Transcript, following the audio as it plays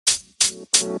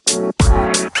Hello,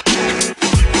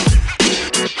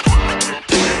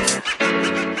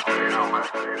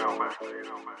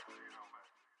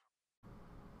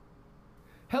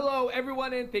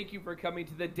 everyone, and thank you for coming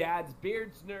to the Dads,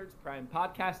 Beards, Nerds Prime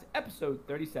Podcast, episode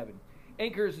 37.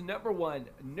 Anchor's #1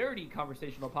 nerdy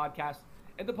conversational podcast,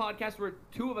 and the podcast where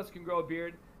two of us can grow a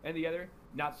beard and the other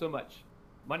not so much.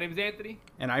 My name is Anthony.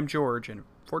 And I'm George, and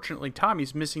fortunately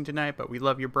Tommy's missing tonight, but we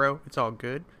love you, bro. It's all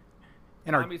good.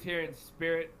 And Tommy's here in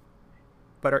spirit.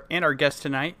 Our guest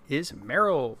tonight is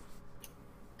Meryl.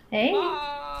 Hey.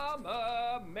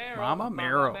 Mama Meryl. Mama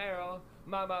Meryl.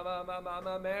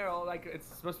 Mama Meryl. Like, it's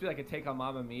supposed to be like a take on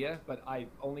Mamma Mia, but I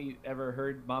only ever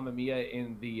heard Mamma Mia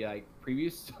in the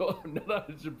previews, so I'm not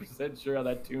 100% sure how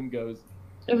that tune goes.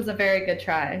 It was a very good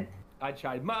try. I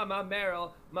tried Mama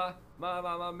Meryl, Mama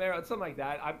Meryl, something like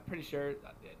that. I'm pretty sure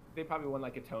they probably won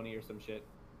like a Tony or some shit.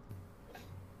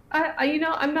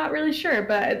 I'm not really sure,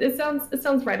 but it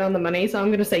sounds right on the money, so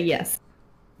I'm gonna say yes.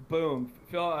 Boom.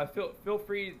 Feel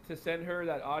free to send her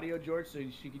that audio, George, so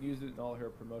she can use it in all her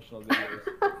promotional videos.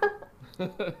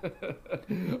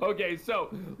 Okay,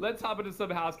 so let's hop into some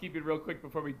housekeeping real quick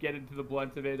before we get into the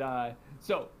blunt of it.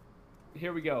 So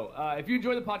here we go. If you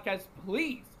enjoy the podcast,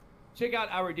 please check out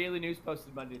our daily news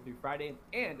posted Monday through Friday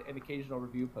and an occasional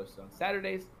review posted on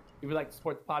Saturdays. If you'd like to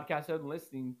support the podcast and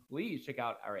listening, please check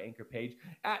out our Anchor page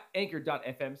at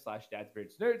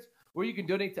anchor.fm/dadsbeardsnerds, where you can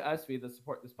donate to us via the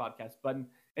support this podcast button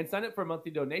and sign up for a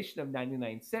monthly donation of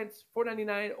 99 cents,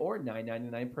 $4.99, or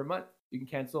 $9.99 per month. You can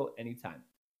cancel anytime.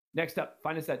 Next up,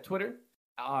 find us at Twitter.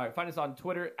 Find us on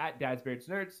Twitter at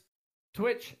dadsbeardsnerds,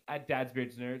 Twitch at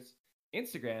dadsbeardsnerds,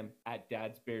 Instagram at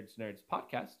dadsbeardsnerds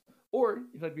podcast. Or if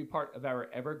you'd like to be part of our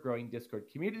ever-growing Discord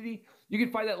community, you can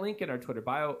find that link in our Twitter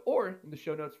bio or in the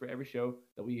show notes for every show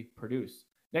that we produce.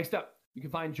 Next up, you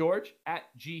can find George at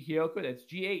GHIOCO, that's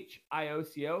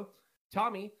GHIOCO,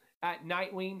 Tommy at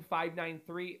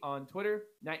Nightwing593 on Twitter,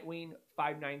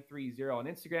 Nightwing5930 on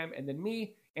Instagram, and then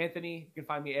me, Anthony, you can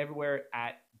find me everywhere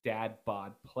at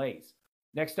DadBodPlays.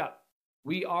 Next up,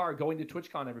 we are going to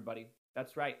TwitchCon, everybody.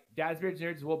 That's right. Dads, Beards,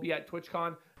 Nerds will be at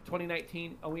TwitchCon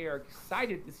 2019, and we are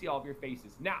excited to see all of your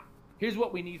faces. Now, here's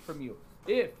what we need from you.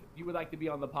 If you would like to be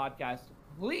on the podcast,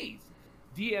 please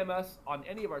DM us on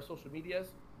any of our social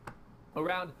medias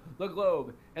around the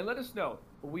globe and let us know.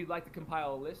 We'd like to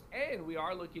compile a list, and we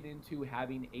are looking into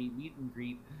having a meet and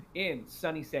greet in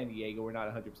sunny San Diego. We're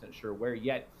not 100% sure where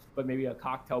yet, but maybe a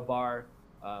cocktail bar.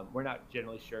 We're not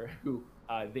generally sure who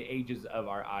the ages of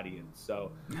our audience,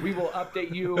 so we will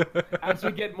update you as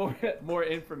we get more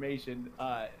information.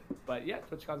 But yeah,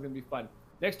 TwitchCon's gonna be fun.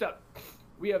 Next up,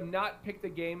 we have not picked a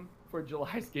game for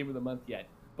July's Game of the Month yet,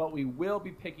 but we will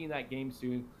be picking that game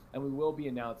soon, and we will be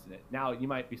announcing it. Now, you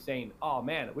might be saying, oh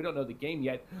man, we don't know the game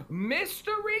yet.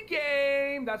 Mystery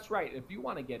game! That's right. If you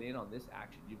want to get in on this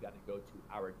action, you've got to go to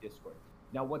our Discord.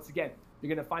 Now, once again, you're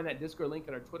going to find that Discord link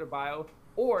in our Twitter bio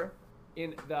or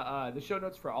in the show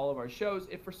notes for all of our shows.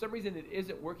 If for some reason it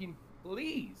isn't working,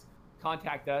 please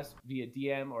contact us via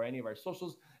DM or any of our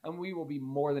socials, and we will be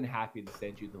more than happy to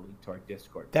send you the link to our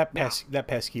Discord. That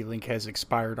pesky link has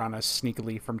expired on us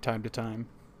sneakily from time to time.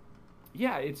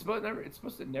 Yeah, it's supposed to never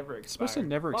expire. It's supposed to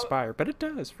never expire, but it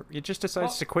does. It just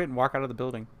decides to quit and walk out of the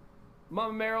building.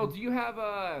 Mama Meryl, do you have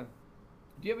a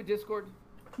Discord?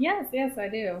 Yes, I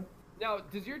do. Now,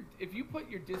 if you put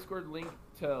your Discord link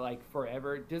to like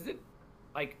forever, does it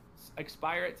like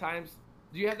expire at times?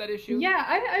 Do you have that issue? Yeah,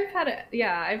 I've had it.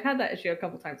 Yeah, I've had that issue a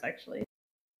couple times actually.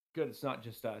 Good, it's not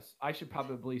just us. I should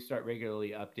probably start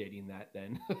regularly updating that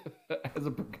then, as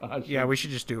a precaution. Yeah, we should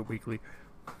just do it weekly.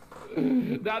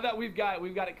 Now that we've got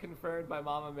it confirmed by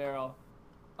Mama Meryl,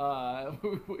 I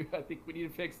think we need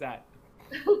to fix that.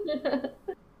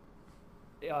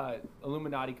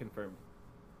 Illuminati confirmed.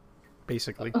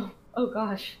 Basically. Oh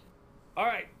gosh. All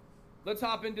right, let's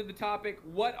hop into the topic.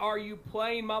 What are you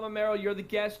playing, Mama Meryl? You're the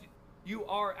guest. You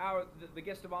are the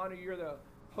guest of honor. You're the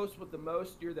host with the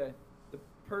most. You're the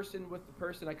person with the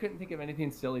person. I couldn't think of anything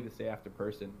silly to say after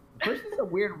person. Person is a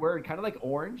weird word, kind of like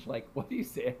orange. Like, what do you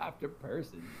say after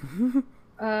person?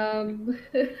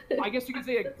 I guess you could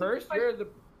say a purse. You're the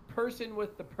person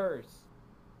with the purse.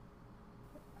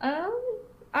 I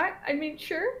mean,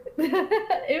 sure.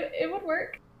 it would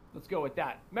work. Let's go with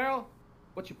that. Meryl,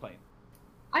 what you playing?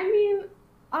 I mean,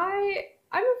 I'm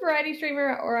a variety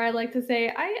streamer, or I like to say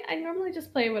I normally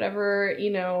just play whatever,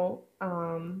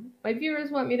 my viewers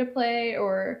want me to play,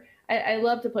 or I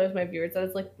love to play with my viewers. That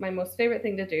is like my most favorite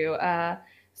thing to do.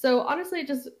 So honestly, it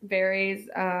just varies.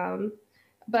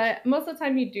 But most of the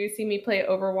time, you do see me play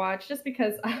Overwatch just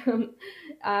because I'm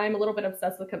a little bit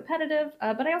obsessed with competitive.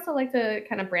 But I also like to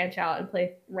kind of branch out and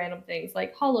play random things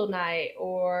like Hollow Knight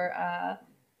or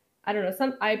I don't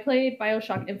know. I played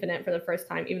BioShock Infinite for the first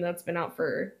time, even though it's been out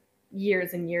for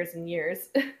years and years and years.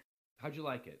 How'd you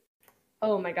like it?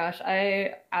 Oh my gosh,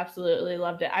 I absolutely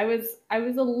loved it. I was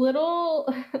a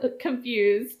little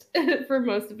confused for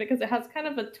most of it because it has kind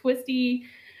of a twisty,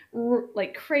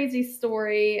 like crazy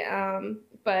story.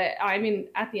 But I mean,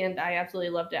 at the end, I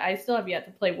absolutely loved it. I still have yet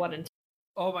to play 1 and 2.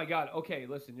 Oh my god. Okay,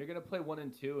 listen, you're gonna play 1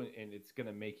 and 2, and it's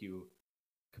gonna make you.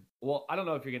 Well, I don't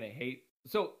know if you're gonna hate.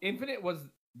 So Infinite was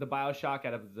the BioShock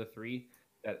out of the 3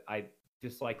 that I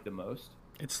disliked the most.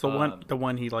 It's the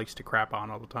one he likes to crap on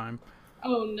all the time.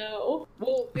 Oh no.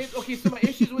 Well, okay. So my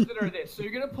issues with it are this: so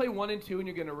you're gonna play 1 and 2, and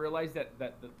you're gonna realize that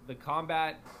the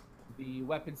combat, the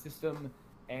weapon system,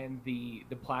 and the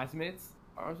plasmids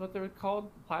are what they're called,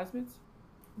 plasmids,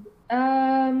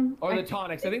 or the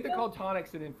tonics. I think they're called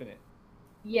tonics in Infinite.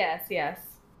 Yes.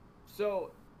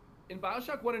 So in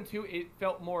BioShock 1 and 2, it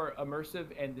felt more immersive,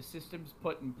 and the systems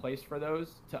put in place for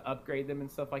those to upgrade them and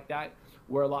stuff like that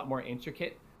were a lot more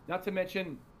intricate. Not to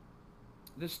mention,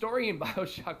 the story in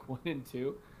BioShock 1 and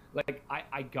 2, like,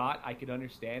 I could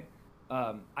understand.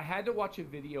 I had to watch a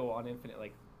video on Infinite,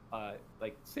 like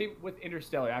say with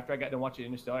Interstellar. After I got to watch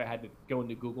Interstellar, I had to go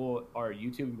into Google or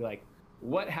YouTube and be like,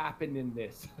 what happened in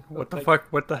this? What the like, fuck?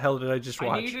 What the hell did I just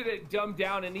watch? I needed it dumbed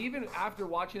down, and even after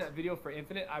watching that video for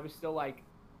Infinite, I was still like,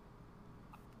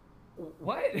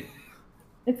 what?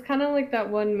 It's kind of like that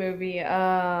one movie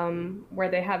where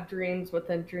they have dreams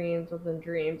within dreams within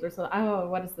dreams or something. Oh,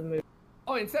 what is the movie?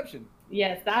 Oh, Inception.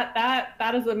 Yes,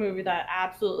 that is a movie that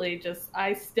absolutely just,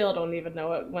 I still don't even know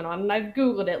what went on, and I've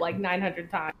Googled it like 900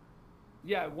 times.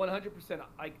 Yeah, 100%.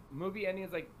 Like movie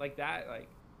endings like that, like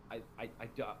I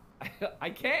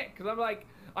can't, because I'm like,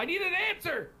 I need an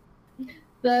answer.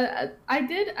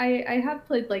 I have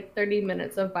played like 30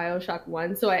 minutes of BioShock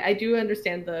 1, so I do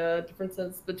understand the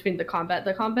differences between the combat.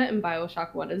 The combat in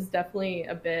BioShock 1 is definitely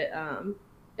a bit,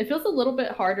 it feels a little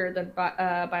bit harder than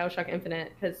BioShock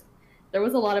Infinite, because there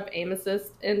was a lot of aim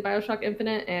assist in BioShock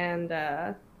Infinite, and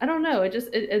I don't know,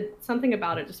 something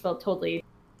about it just felt totally...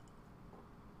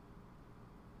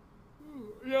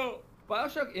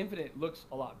 BioShock Infinite looks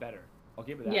a lot better. I'll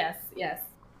give it that. Yes.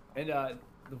 And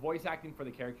the voice acting for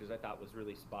the characters I thought was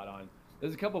really spot on.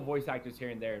 There's a couple voice actors here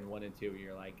and there in 1 and 2 where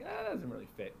you're like, that doesn't really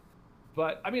fit.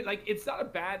 But I mean, like, it's not a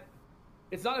bad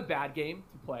game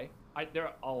to play. There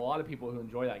are a lot of people who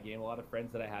enjoy that game, a lot of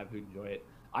friends that I have who enjoy it.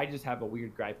 I just have a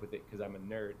weird gripe with it because I'm a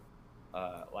nerd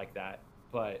like that.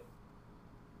 But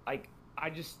like, I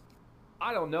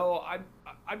don't know.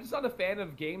 I'm just not a fan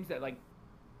of games that like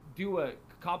do a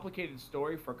complicated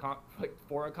story for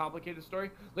a complicated story.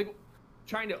 Like,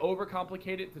 trying to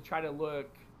overcomplicate it to try to look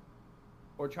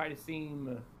or try to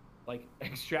seem like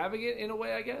extravagant in a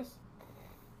way, I guess.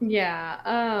 Yeah.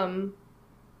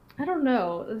 I don't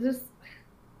know. It's just,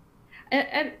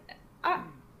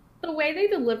 the way they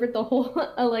delivered the whole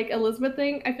like Elizabeth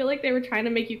thing, I feel like they were trying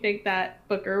to make you think that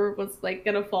Booker was like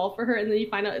gonna fall for her, and then you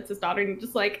find out it's his daughter, and you're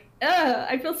just like, ugh,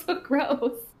 I feel so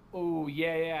gross. Oh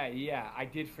yeah. I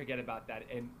did forget about that,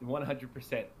 and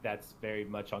 100% that's very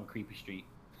much on Creepy Street.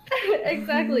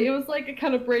 Exactly. It was like a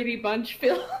kind of Brady Bunch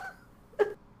feel.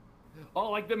 Oh,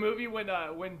 like the movie when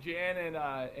Jan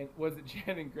and was it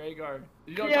Jan and Greg are?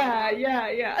 You know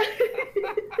Yeah.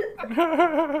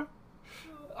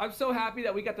 I'm so happy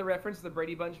that we got the reference to the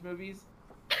Brady Bunch movies.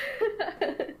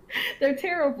 They're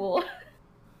terrible.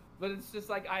 But it's just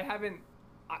like I haven't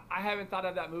thought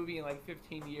of that movie in like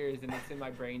 15 years, and it's in my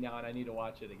brain now, and I need to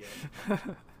watch it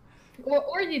again.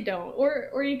 Or you don't,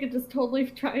 or you could just totally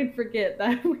try and forget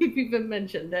that we've even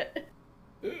mentioned it.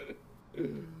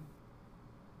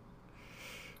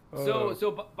 So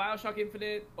BioShock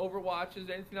Infinite, Overwatch. Is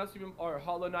there anything else or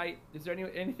Hollow Knight? Is there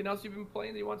anything else you've been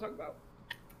playing that you want to talk about?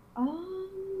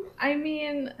 I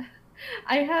mean,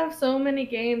 I have so many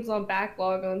games on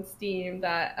backlog on Steam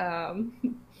that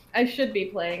I should be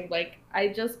playing. Like, I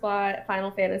just bought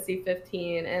Final Fantasy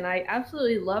 15, and I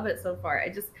absolutely love it so far. I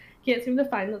just can't seem to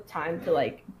find the time to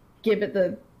like give it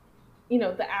the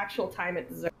actual time it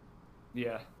deserves.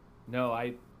 Yeah. No,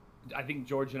 I think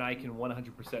George and I can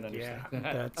 100% understand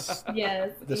that. That's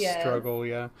yes, the struggle,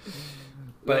 yeah.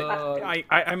 But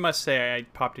I must say, I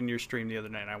popped into your stream the other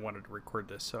night and I wanted to record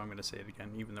this, so I'm going to say it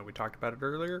again, even though we talked about it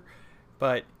earlier.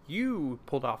 But you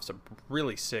pulled off some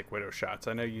really sick widow shots.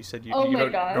 I know you said you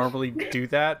don't normally do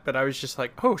that, but I was just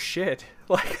like, oh shit.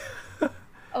 Like,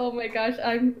 oh my gosh,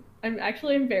 I'm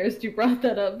actually embarrassed you brought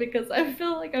that up because I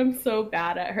feel like I'm so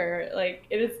bad at her. Like,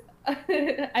 it is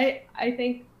I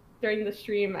think during the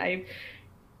stream I've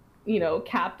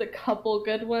capped a couple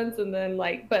good ones, and then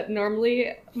but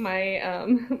normally my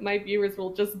my viewers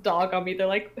will just dog on me. They're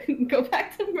like, go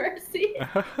back to Mercy.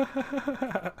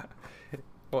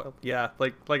 Well, yeah,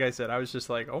 like I said, I was just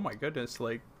like, oh my goodness,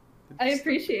 like. I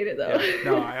appreciate it though. Yeah,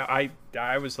 no,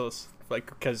 I was like,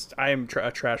 because I am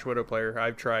a trash Widow player.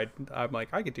 I've tried. I'm like,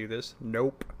 I could do this.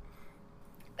 Nope.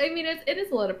 I mean, it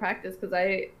is a lot of practice because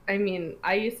I mean,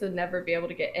 I used to never be able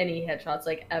to get any headshots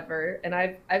like ever, and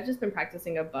I've just been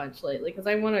practicing a bunch lately because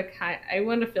I want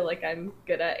to feel like I'm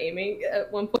good at aiming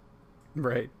at one point.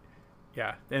 Right.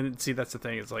 Yeah, and see, that's the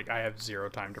thing. It's like I have zero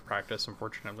time to practice,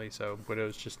 unfortunately. So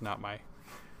Widow's just not my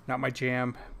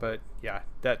jam. But yeah,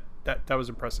 that was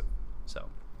impressive. So.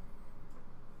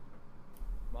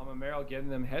 Mama Meryl getting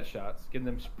them headshots, getting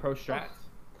them pro strats.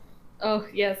 Oh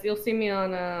yes, you'll see me on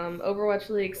Overwatch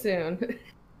League soon.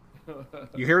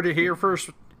 You heard it here first.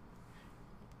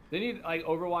 They need like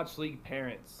Overwatch League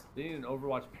parents. They need an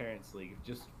Overwatch Parents League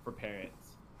just for parents.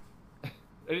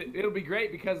 It'll be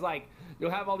great because like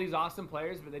you'll have all these awesome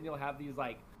players, but then you'll have these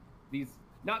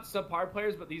not subpar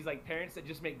players, but these like parents that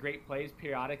just make great plays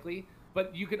periodically.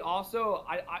 But you could also,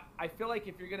 I feel like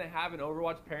if you're gonna have an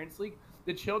Overwatch Parents League,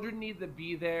 the children need to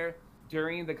be there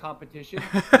during the competition,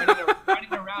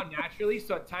 running around naturally.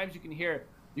 So at times you can hear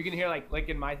like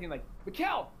in my thing, like,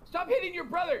 Mikkel, stop hitting your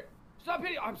brother. Stop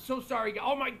hitting. I'm so sorry.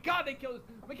 Oh my God, they killed us.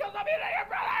 Mikkel, stop hitting your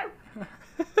brother.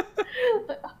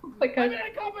 Oh my God. I'm in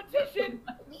a competition.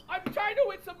 I'm trying to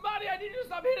win some money. I need you to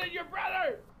stop hitting your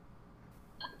brother.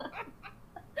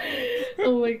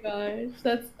 Oh my gosh,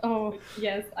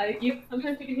 yes.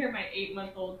 Sometimes you can hear my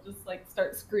 8-month-old just like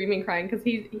start screaming, crying because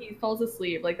he falls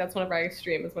asleep. Like that's whenever I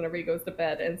stream is whenever he goes to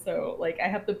bed, and so like I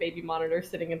have the baby monitor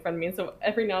sitting in front of me, and so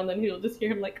every now and then he'll just hear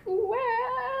him like, what?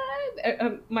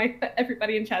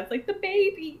 Everybody in chat's like, the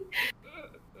baby.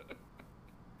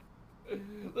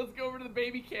 Let's go over to the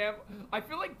baby cam. I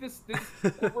feel like this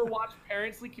Overwatch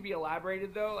Parents League can be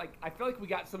elaborated though. Like I feel like we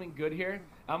got something good here.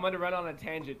 I'm gonna run on a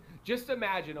tangent. Just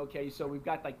imagine, okay, so we've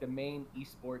got like the main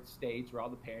esports stage where all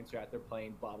the parents are out there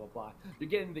playing, blah blah blah. You're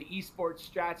getting the esports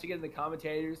strats, you're getting the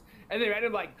commentators, and they're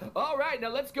random like, all right,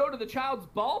 now let's go to the child's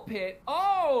ball pit.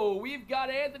 Oh, we've got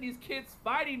Anthony's kids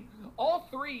fighting all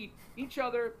three each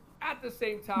other at the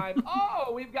same time.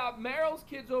 Oh, we've got Meryl's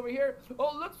kids over here.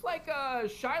 Oh, looks like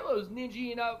Shiloh's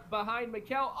ninjaing up behind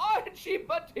Mikkel. Oh, and she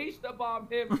Batista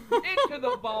bombed him into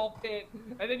the ball pit.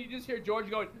 And then you just hear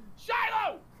George going,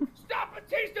 Shiloh, stop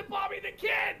Batista bombing the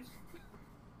kids.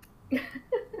 And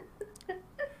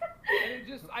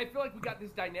I feel like we got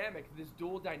this dynamic, this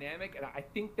dual dynamic, and I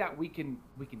think that we can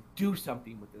do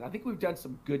something with it. I think we've done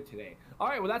some good today. All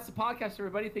right, well, that's the podcast,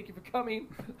 everybody. Thank you for coming.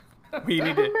 We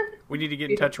need to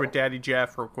get in touch with Daddy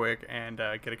Jeff real quick and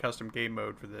get a custom game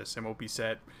mode for this, and we'll be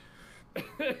set.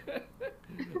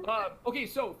 Okay,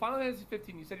 so Final Fantasy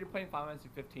 15. You said you're playing Final Fantasy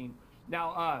 15.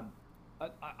 Now,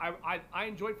 I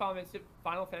enjoyed Final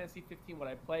Fantasy 15 when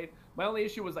I played. My only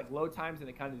issue was like load times, and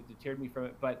it kind of deterred me from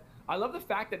it. But I love the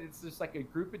fact that it's just like a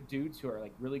group of dudes who are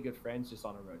like really good friends just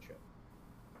on a road trip.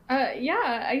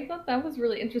 Yeah, I thought that was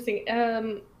really interesting.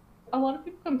 A lot of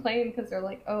people complain because they're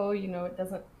like, oh, it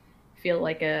doesn't feel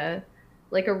like a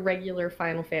regular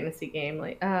Final Fantasy game.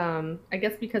 Like, I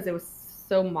guess because it was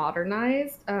so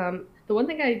modernized. The one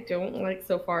thing I don't like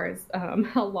so far is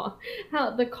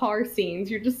how the car scenes.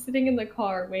 You're just sitting in the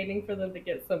car waiting for them to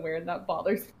get somewhere, and that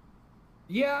bothers me.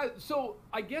 Yeah, so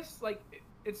I guess like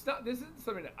it's not. This isn't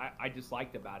something that I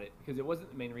disliked about it because it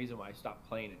wasn't the main reason why I stopped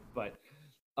playing it, but.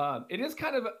 It is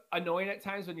kind of annoying at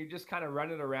times when you're just kind of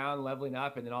running around leveling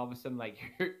up, and then all of a sudden like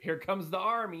here comes the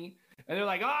army, and they're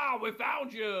like, we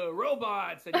found you,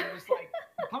 robots, and you're just like,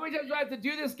 how many times do I have to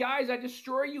do this, guys? I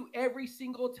destroy you every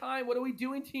single time. What are we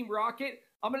doing, Team Rocket?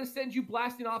 I'm gonna send you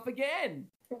blasting off again.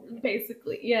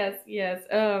 Basically, yes.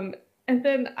 And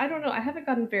then I don't know, I haven't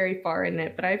gotten very far in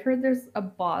it, but I've heard there's a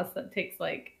boss that takes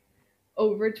like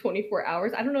over 24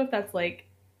 hours. I don't know if that's like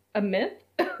a myth,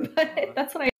 but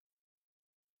that's what I.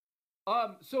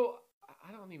 So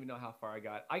I don't even know how far I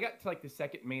got. I got to like the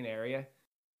second main area,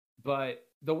 but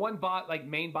the one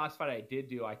main boss fight I did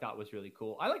do, I thought was really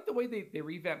cool. I like the way they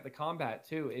revamped the combat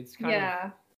too. It's kind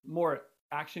of more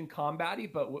action combat-y,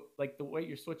 but like the way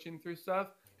you're switching through stuff,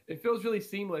 it feels really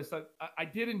seamless. I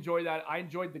did enjoy that. I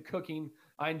enjoyed the cooking.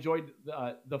 I enjoyed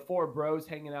the four bros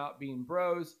hanging out being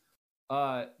bros.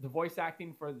 The voice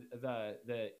acting for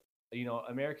the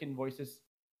American voices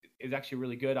is actually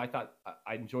really good. I thought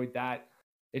I enjoyed that.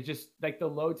 It just like the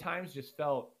load times just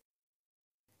felt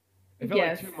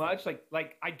like too much.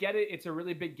 Like I get it. It's a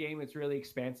really big game. It's really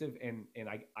expansive, and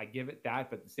I give it that.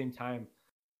 But at the same time,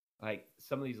 like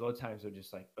some of these load times are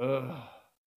just like, ugh.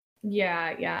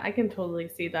 Yeah, I can totally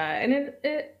see that. And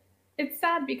it's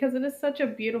sad because it is such a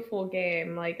beautiful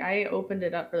game. Like I opened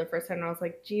it up for the first time and I was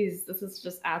like, geez, this is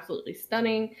just absolutely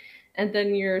stunning. And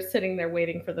then you're sitting there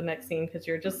waiting for the next scene because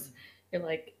you're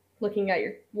like looking at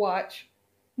your watch,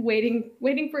 waiting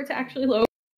for it to actually load.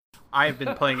 I've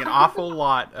been playing an awful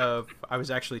lot of. I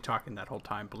was actually talking that whole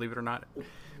time, believe it or not.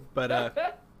 But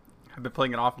I've been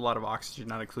playing an awful lot of Oxygen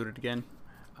Not Included again.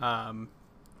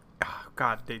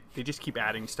 God, they just keep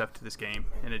adding stuff to this game,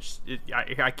 and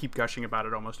I keep gushing about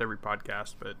it almost every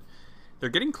podcast. But they're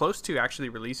getting close to actually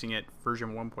releasing it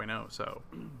version 1.0. So,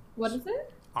 What is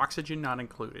it? Oxygen Not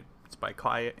Included. It's by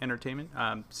Klaya Entertainment,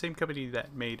 same company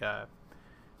that made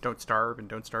Don't Starve and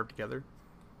Don't Starve Together.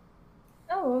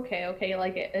 Oh, okay,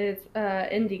 like it's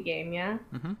indie game, yeah.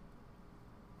 Mm-hmm.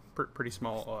 Pretty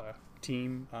small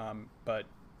team, but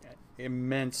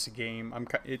immense game.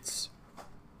 It's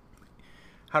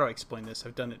how do I explain this?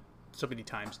 I've done it so many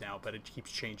times now, but it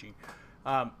keeps changing.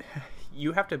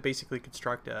 You have to basically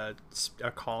construct a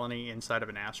colony inside of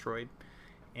an asteroid,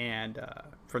 and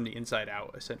from the inside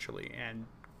out, essentially. And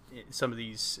some of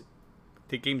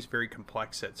the game's very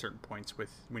complex at certain points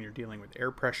when you're dealing with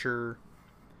air pressure,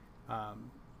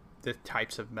 the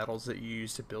types of metals that you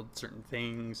use to build certain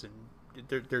things, and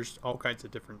there's all kinds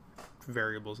of different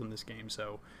variables in this game.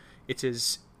 So it's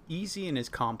as easy and as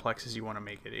complex as you want to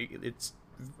make it. It's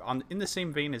in the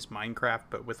same vein as Minecraft,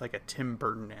 but with like a Tim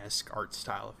Burton-esque art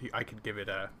style, if I could give it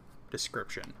a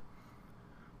description.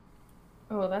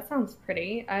 Oh, that sounds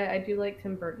pretty. I do like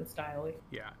Tim Burton style.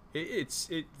 Yeah, it's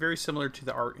very similar to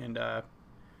the art in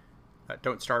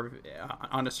Don't Starve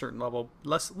on a certain level, a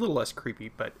little less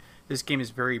creepy, but this game is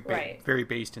very very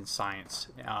based in science,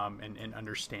 and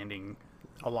understanding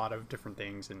a lot of different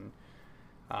things. And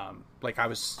like I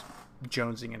was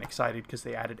jonesing and excited because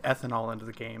they added ethanol into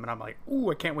the game, and I'm like,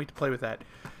 ooh, I can't wait to play with that.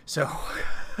 So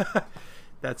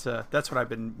that's what I've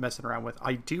been messing around with.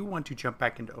 I do want to jump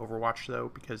back into Overwatch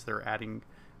though, because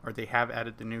they have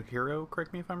added the new hero.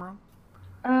 Correct me if I'm wrong.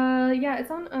 Yeah, it's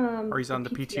on or he's on the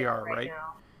PTR right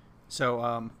now.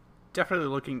 So definitely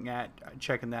looking at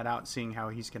checking that out, seeing how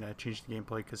he's going to change the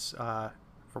gameplay, because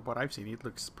from what I've seen, he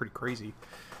looks pretty crazy.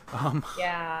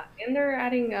 Yeah, and they're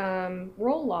adding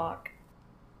roll lock.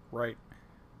 Right.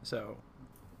 So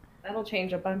that'll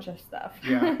change a bunch of stuff.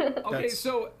 Yeah. Okay,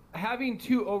 so having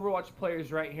two Overwatch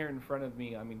players right here in front of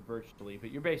me, I mean virtually,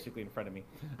 but you're basically in front of me.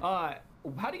 How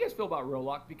do you guys feel about roll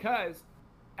lock? Because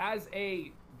as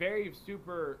a very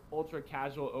super ultra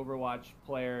casual Overwatch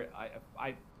player,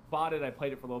 I bought it, I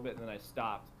played it for a little bit, and then I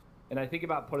stopped. And I think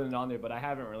about putting it on there, but I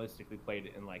haven't realistically played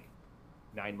it in like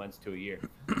 9 months to a year.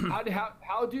 How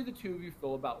do the two of you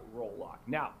feel about roll lock?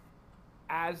 Now,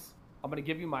 I'm going to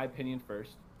give you my opinion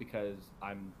first, because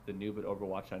I'm the noob at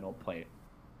Overwatch. I don't play it.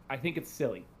 I think it's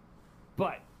silly,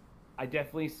 but I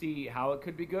definitely see how it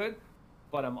could be good.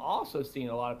 But I'm also seeing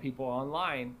a lot of people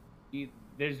online.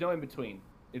 There's no in between.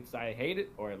 It's I hate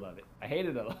it or I love it. I hate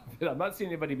it, I love it. I'm not seeing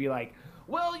anybody be like,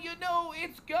 well,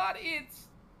 it's got its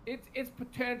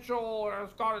potential, or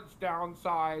it's got its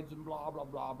downsides, and blah blah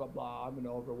blah blah blah. I'm an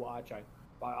Overwatch.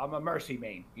 I'm a Mercy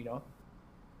main,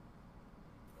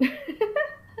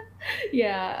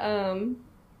 Yeah.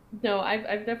 No,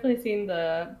 I've definitely seen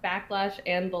the backlash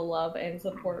and the love and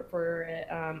support for it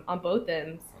on both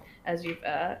ends, as you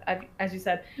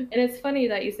said. And it's funny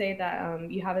that you say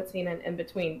that you haven't seen an in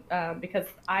between, because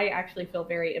I actually feel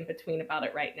very in between about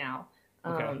it right now.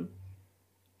 Okay.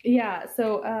 Yeah.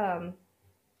 So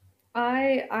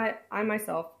I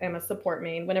myself am a support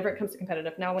main whenever it comes to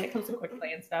competitive. Now, when it comes to quick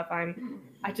play and stuff, I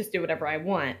just do whatever I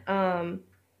want.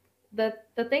 The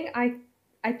thing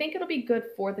I think it'll be good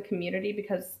for the community,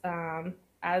 because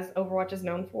as Overwatch is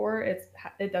known for,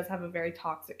 it does have a very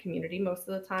toxic community most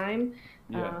of the time.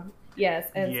 Yeah.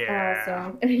 Yes, and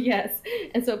so yes,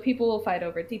 and so people will fight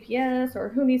over DPS or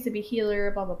who needs to be healer,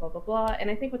 blah blah blah blah blah.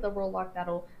 And I think with the roll lock,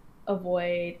 that'll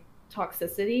avoid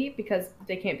toxicity, because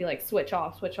they can't be like switch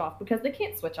off, because they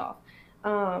can't switch off.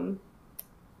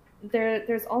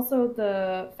 There's also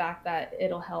the fact that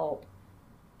it'll help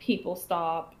people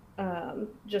stop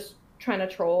just trying to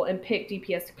troll and pick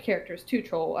DPS characters to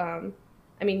troll.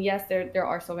 I mean, yes, there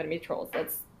are still going to be trolls.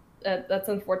 That's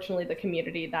unfortunately the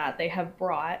community that they have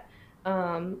brought.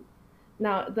 Now,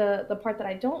 the part that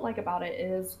I don't like about it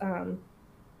is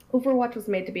Overwatch was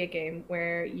made to be a game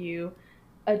where you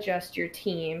adjust your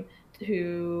team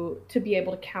to be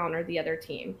able to counter the other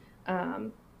team,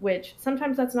 which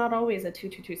sometimes that's not always a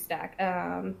 2-2-2 stack,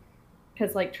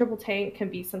 because like triple tank can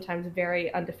be sometimes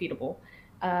very undefeatable.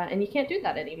 And you can't do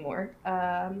that anymore.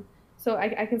 So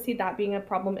I can see that being a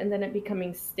problem, and then it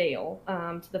becoming stale,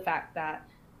 to the fact that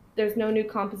there's no new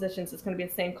compositions. It's going to be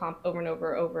the same comp over and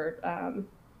over.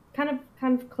 Kind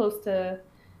of close to,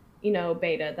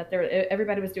 beta, that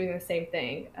everybody was doing the same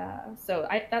thing. So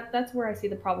that's where I see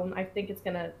the problem. I think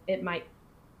it might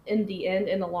in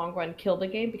the long run kill the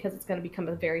game, because it's going to become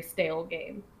a very stale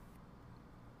game.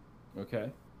 Okay,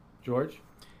 George,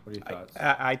 what are your thoughts?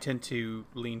 I tend to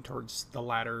lean towards the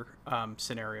latter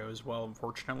scenario as well,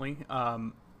 unfortunately.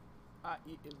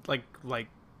 Like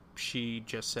she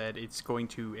just said, it's going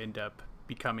to end up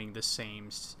becoming the same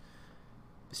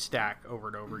stack over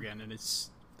and over again, and it's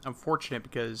unfortunate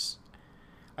because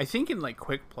I think in like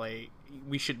quick play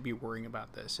we shouldn't be worrying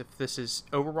about this. If this is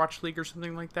Overwatch League or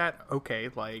something like that, okay,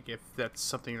 like if that's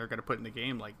something they're going to put in the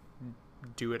game, like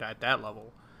do it at that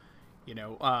level,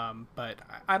 but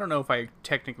I don't know if I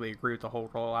technically agree with the whole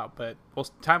rollout, but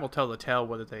time will tell the tale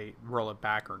whether they roll it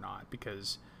back or not,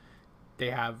 because they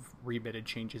have remitted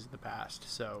changes in the past.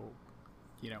 So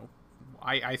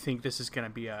I think this is going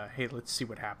to be a hey, let's see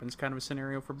what happens kind of a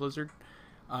scenario for Blizzard.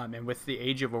 And with the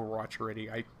age of Overwatch already,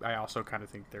 I also kind of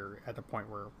think they're at the point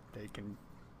where they can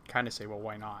kind of say, well,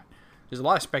 why not? There's a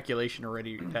lot of speculation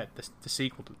already that the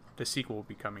sequel will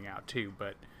be coming out too,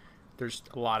 but there's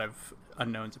a lot of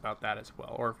unknowns about that as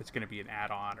well, or if it's going to be an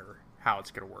add-on or how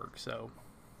it's going to work. So,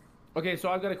 okay, so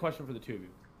I've got a question for the two of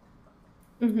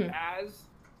you.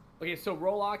 Mm-hmm. So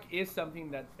Rollock is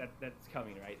something that's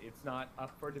coming, right? It's not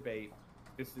up for debate.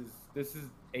 This is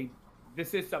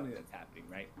something that's happening,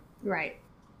 right? Right.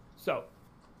 So,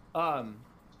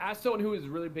 as someone who was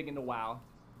really big into WoW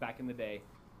back in the day,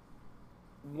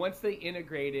 once they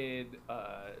integrated,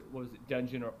 what was it,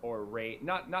 dungeon or raid?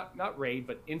 Not raid,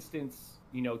 but instance,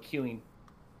 queuing.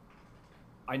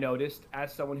 I noticed,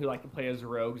 as someone who liked to play as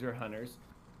rogues or hunters,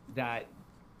 that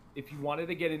if you wanted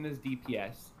to get in as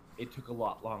DPS, it took a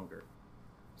lot longer.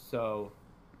 So,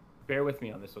 bear with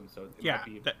me on this one. So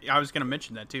I was going to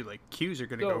mention that too. Like queues are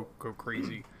going to go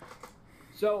crazy.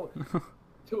 So,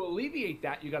 to alleviate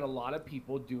that, you got a lot of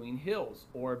people doing hills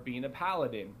or being a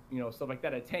paladin, stuff like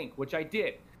that, a tank, which I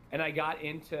did. And I got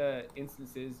into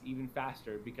instances even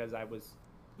faster because I was,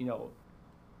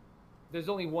 there's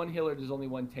only one healer, there's only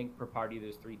one tank per party,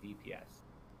 there's 3 DPS.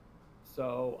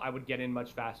 So I would get in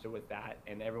much faster with that,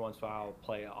 and every once in a while I'll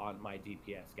play on my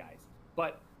DPS guys.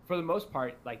 But for the most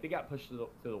part, like, they got pushed to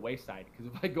the wayside, because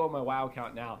if I go on my WoW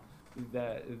account now,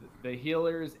 the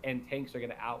healers and tanks are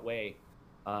going to outweigh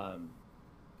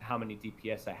how many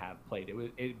DPS I have played.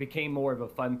 It became more of a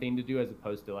fun thing to do as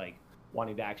opposed to like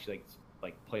wanting to actually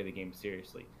like play the game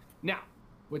seriously. Now,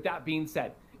 with that being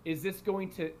said, is this going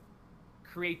to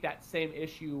create that same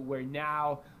issue where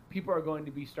now people are going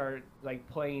to be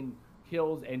playing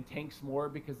heals and tanks more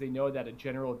because they know that a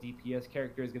general DPS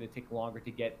character is going to take longer to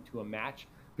get into a match?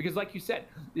 Because like you said,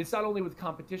 it's not only with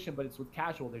competition, but it's with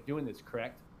casual. They're doing this,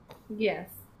 correct? Yes.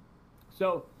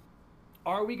 So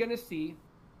are we going to see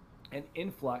an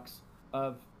influx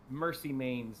of Mercy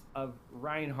mains, of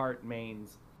Reinhardt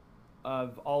mains,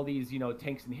 of all these,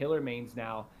 tanks and healer mains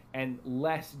now, and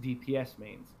less DPS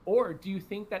mains? Or do you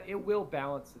think that it will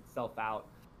balance itself out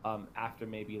after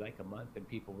maybe like a month, and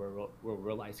people will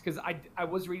realize? Because I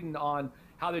was reading on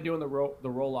how they're doing the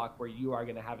roll-lock, where you are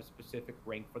going to have a specific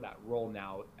rank for that role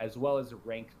now, as well as a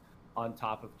rank on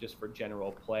top of just for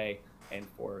general play and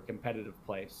for competitive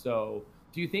play. So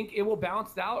do you think it will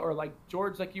balance out? Or like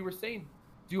George, like you were saying,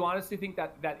 do you honestly think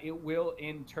that it will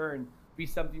in turn be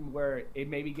something where it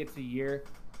maybe gets a year,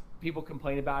 people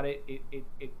complain about it,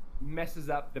 it messes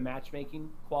up the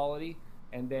matchmaking quality,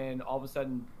 and then all of a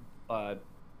sudden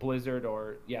Blizzard,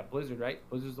 right?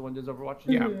 Blizzard's the one who does Overwatch?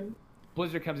 Yeah. Mm-hmm.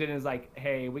 Blizzard comes in and is like,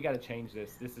 hey, we got to change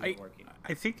this. This isn't working.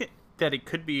 I think that it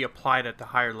could be applied at the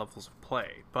higher levels of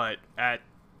play, but at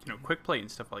quick play and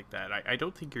stuff like that, I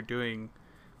don't think you're doing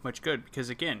much good, because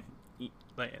again,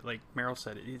 like Meryl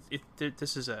said,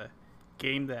 this is a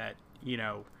game that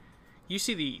you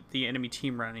see the enemy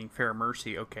team running Pharah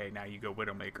Mercy. Okay, now you go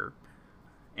Widowmaker,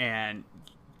 and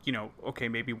okay,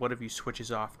 maybe one of you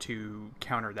switches off to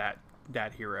counter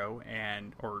that hero,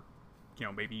 or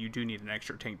maybe you do need an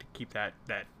extra tank to keep that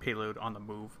payload on the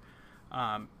move.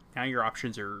 Now your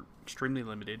options are extremely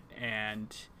limited,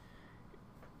 and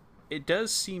it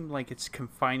does seem like it's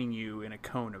confining you in a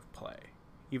cone of play,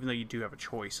 even though you do have a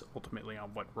choice ultimately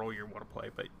on what role you want to play.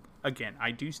 But again,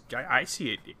 I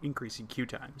see it increasing queue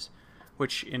times,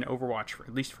 which in Overwatch,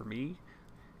 at least for me,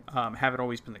 haven't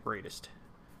always been the greatest.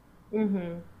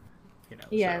 Mm-hmm.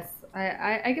 Yes, so.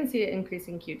 I can see it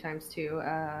increasing queue times too,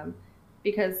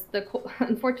 because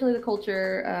unfortunately the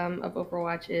culture of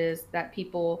Overwatch is that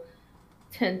people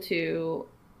tend to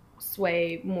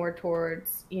sway more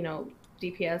towards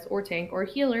DPS or tank or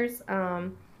healers,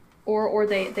 or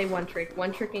they one trick.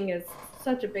 One tricking is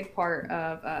such a big part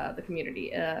of the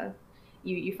community.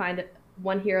 You find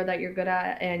one hero that you're good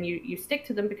at, and you stick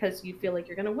to them because you feel like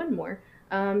you're gonna win more.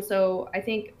 So I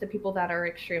think the people that are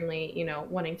extremely,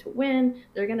 wanting to win,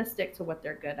 they're gonna stick to what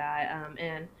they're good at,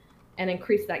 and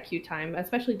increase that queue time,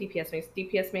 especially DPS mains.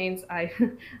 DPS mains,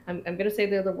 I'm gonna say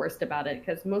they're the worst about it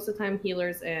because most of the time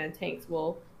healers and tanks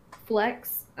will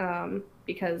flex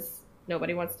because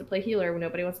nobody wants to play healer,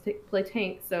 nobody wants to play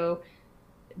tank, so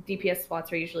DPS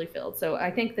slots are usually filled. So I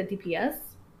think the DPS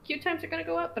queue times are going to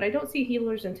go up, but I don't see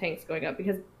healers and tanks going up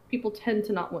because people tend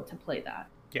to not want to play that.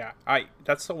 Yeah,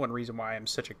 that's the one reason why I'm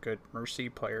such a good Mercy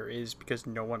player is because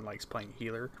no one likes playing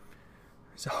healer.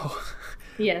 So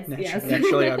yes.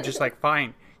 Naturally, I'm just like,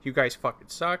 fine, you guys fucking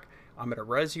suck. I'm gonna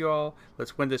res you all.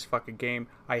 Let's win this fucking game.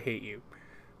 I hate you.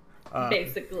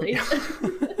 Basically,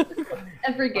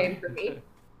 every game for me.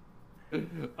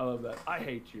 I love that. I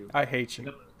hate you. I hate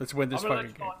you. Let's win this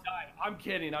fucking game. I'm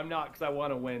kidding. I'm not, because I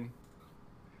want to win.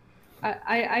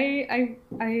 I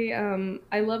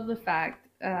love the fact.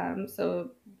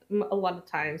 So a lot of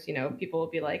times, people will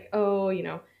be like, "Oh,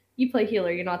 you play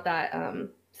healer. You're not that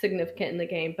significant in the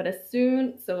game." But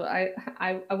so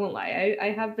I won't lie. I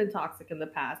have been toxic in the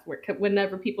past.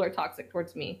 Whenever people are toxic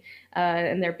towards me,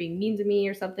 and they're being mean to me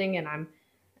or something, and I'm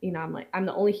like, I'm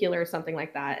the only healer or something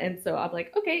like that. And so I'm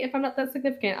like, okay, if I'm not that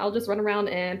significant, I'll just run around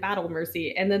and battle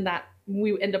Mercy. And then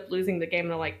we end up losing the game. And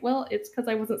they're like, well, it's because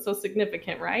I wasn't so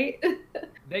significant, right?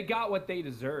 They got what they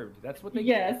deserved. That's what they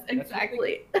Yes,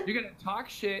 exactly. You're going to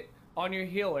talk shit on your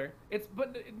healer. You're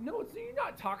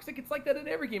not toxic. It's like that in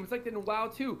every game. It's like that in WoW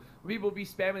too. People will be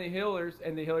spamming the healers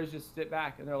and the healers just sit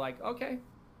back and they're like, okay,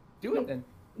 do it then.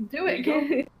 Do it.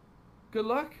 Go. Good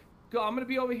luck. Go. I'm going to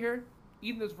be over here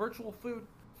eating this virtual food,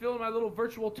 filling my little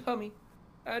virtual tummy,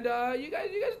 and you guys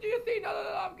do your thing. No,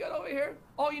 I'm good over here.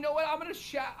 Oh, you know what? I'm gonna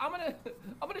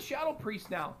shadow priest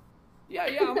now. Yeah,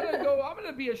 I'm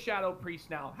gonna be a shadow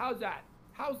priest now. How's that?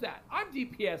 I'm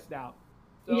DPS now.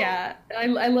 So, yeah, I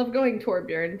love going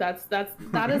Torbjorn. That is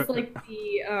like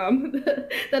the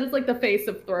that is like the face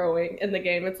of throwing in the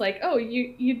game. It's like, oh,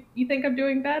 you think I'm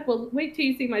doing bad? Well, wait till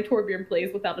you see my Torbjorn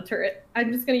plays without a turret.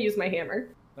 I'm just gonna use my hammer.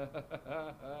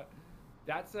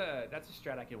 That's a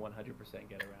strat I can 100%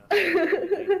 get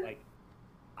around.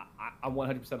 I'm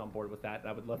 100% on board with that.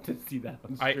 I would love to see that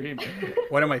on stream.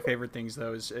 One of my favorite things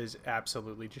though is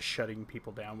absolutely just shutting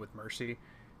people down with Mercy.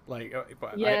 Like,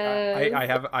 yes.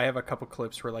 I have a couple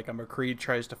clips where like a McCree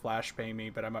tries to flash bang me,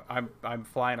 but I'm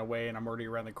flying away and I'm already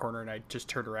around the corner and I just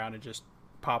turn around and just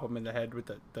pop him in the head with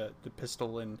the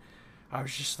pistol, and I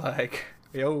was just like,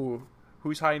 yo,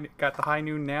 who's got the high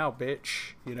noon now,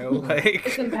 bitch? Like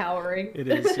it's empowering. It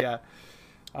is, yeah.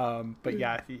 But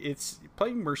yeah, it's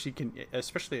playing Mercy can,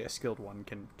 especially a skilled one,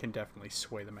 can definitely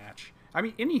sway the match. I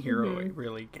mean, any hero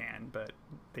really can, but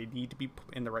they need to be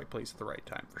in the right place at the right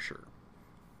time for sure.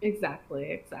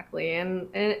 Exactly,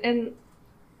 and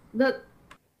the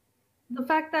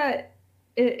fact that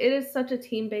it is such a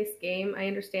team-based game, I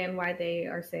understand why they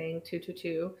are saying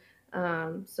 2-2-2,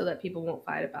 so that people won't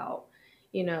fight about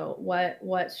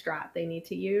what strat they need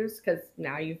to use, because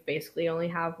now you basically only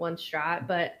have one strat.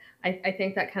 But I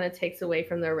think that kind of takes away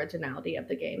from the originality of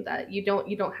the game, that you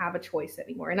don't have a choice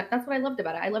anymore, and that's what I loved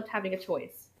about it. I loved having a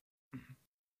choice.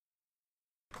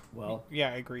 Well, yeah,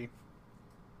 I agree.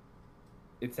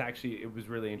 It was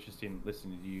really interesting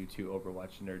listening to you two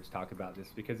Overwatch nerds talk about this,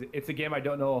 because it's a game I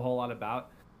don't know a whole lot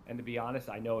about, and to be honest,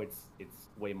 I know it's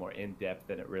way more in depth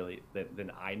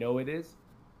than I know it is.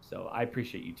 So I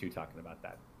appreciate you two talking about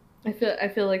that. I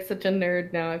feel like such a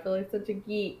nerd now. I feel like such a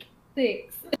geek.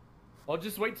 Thanks. Well,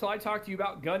 just wait till I talk to you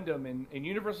about Gundam and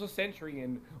Universal Century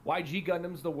and why G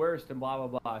Gundam's the worst and blah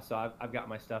blah blah. So I've got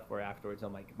my stuff for afterwards.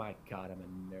 I'm like, my God, I'm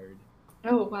a nerd.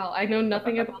 Oh wow, I know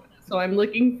nothing about that, so I'm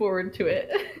looking forward to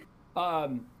it.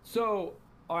 So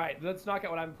all right, let's knock out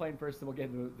what I'm playing first, and we'll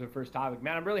get into the first topic.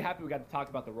 Man, I'm really happy we got to talk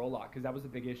about the roll-lock, because that was a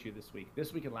big issue this week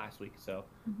and last week. So,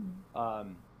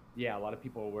 yeah, a lot of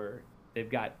people they've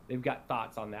got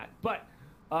thoughts on that. But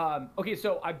okay,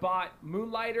 so I bought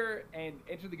Moonlighter and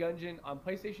Enter the Gungeon on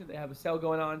PlayStation. They have a sale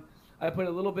going on. I put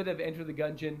a little bit of Enter the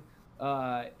Gungeon.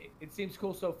 It seems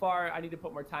cool so far. I need to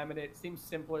put more time in it. It seems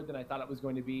simpler than I thought it was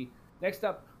going to be. Next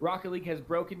up, Rocket League has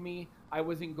broken me. I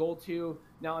was in Gold 2.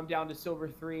 Now I'm down to Silver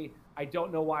 3. I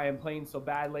don't know why I'm playing so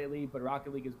bad lately, but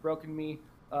Rocket League has broken me.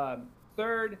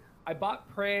 Third, I bought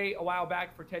Prey a while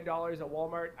back for $10 at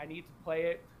Walmart. I need to play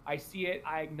it. I see it.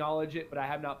 I acknowledge it, but I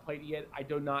have not played it yet. I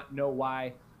do not know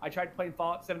why I tried playing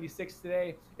Fallout 76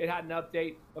 today. It had an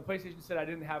update. The PlayStation said I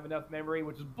didn't have enough memory,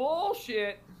 which is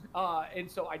bullshit. And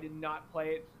so I did not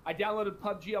play it. I downloaded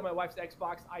PUBG on my wife's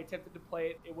Xbox. I attempted to play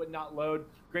it. It would not load.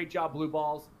 Great job, Blue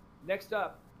Balls. Next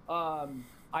up,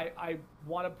 I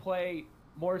want to play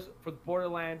more for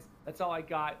Borderlands. That's all I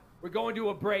got. We're going to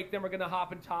a break. Then we're going to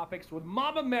hop in topics with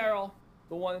Mama Meryl,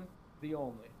 the one, the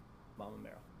only Mama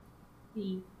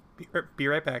Meryl. Be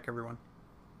right back, everyone.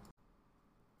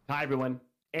 Hi, everyone.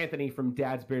 Anthony from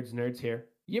Dad's Beards Nerds here.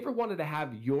 You ever wanted to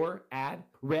have your ad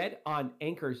read on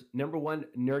Anchor's #1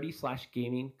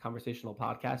 nerdy/gaming conversational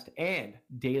podcast and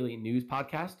daily news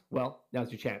podcast? Well,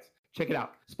 now's your chance. Check it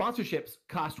out. Sponsorships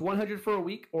cost $100 for a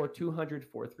week or $200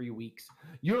 for 3 weeks.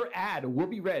 Your ad will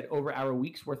be read over our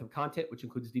week's worth of content, which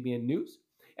includes DBN News,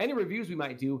 any reviews we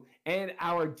might do, and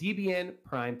our DBN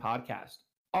Prime podcast.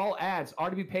 All ads are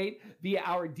to be paid via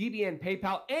our DBN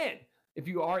PayPal, and if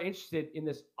you are interested in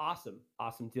this awesome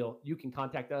deal, you can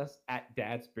contact us at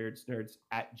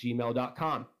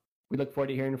dadsbeardsnerds@gmail.com. We look forward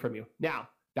to hearing from you. Now,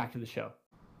 back to the show.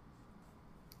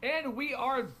 And we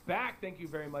are back. Thank you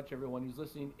very much, everyone who's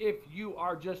listening. If you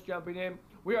are just jumping in,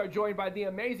 we are joined by the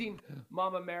amazing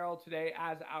Mama Meryl today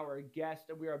as our guest,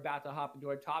 and we are about to hop into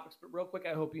our topics. But real quick,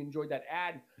 I hope you enjoyed that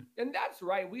ad. And that's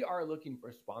right, we are looking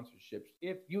for sponsorships.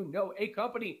 If you know a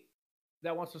company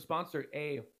that wants to sponsor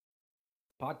a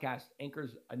podcast,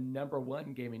 Anchor's a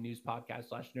 #1 gaming news podcast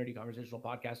 / nerdy conversational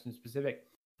podcast in specific,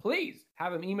 please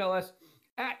have them email us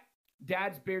at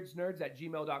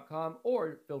dadsbeardsnerds@gmail.com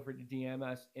or feel free to DM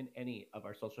us in any of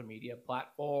our social media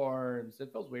platforms.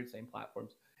 It feels weird saying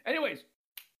platforms. Anyways,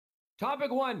 topic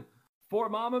 1 for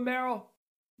Mama Meryl.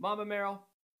 Mama Meryl.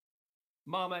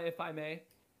 Mama, if I may.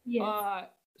 Yes.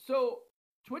 So,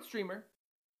 Twitch streamer,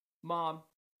 mom,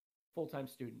 full-time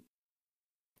student.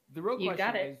 The real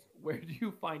question is, where do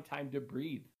you find time to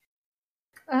breathe?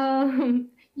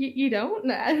 You don't?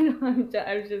 No, I'm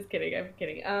just kidding. I'm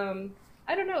kidding.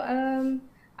 I don't know.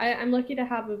 I'm lucky to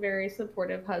have a very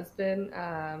supportive husband.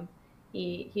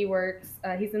 He works.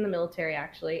 He's in the military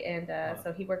actually, and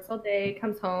so he works all day,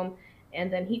 comes home, and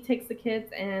then he takes the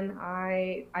kids, and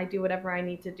I do whatever I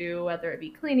need to do, whether it be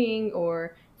cleaning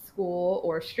or school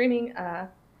or streaming.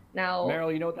 Now,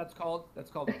 Meryl, you know what that's called?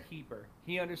 That's called a keeper.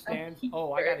 He understands.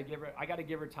 Oh, I gotta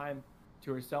give her time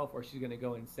to herself, or she's gonna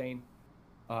go insane.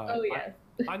 Oh yeah.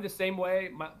 I'm the same way.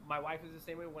 My wife is the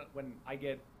same way. When I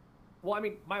get, well, I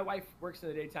mean, my wife works in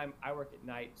the daytime. I work at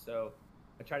night, so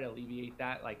I try to alleviate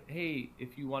that. Like, hey,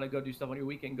 if you want to go do stuff on your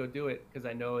weekend, go do it, because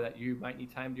I know that you might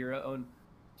need time to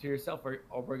yourself, or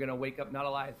we're gonna wake up not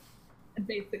alive.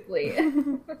 Basically.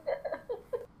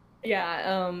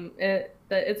 Yeah,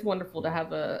 it's wonderful to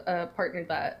have a partner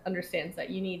that understands that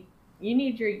you need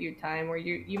your you time, or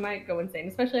you might go insane,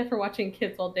 especially after watching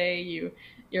kids all day.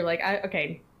 You're like,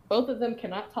 okay, both of them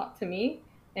cannot talk to me,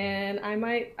 and I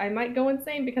might go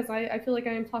insane because I feel like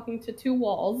I am talking to 2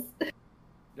 walls.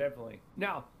 Definitely.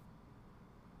 Now,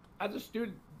 as a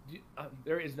student,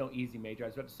 there is no easy major. I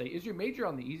was about to say, is your major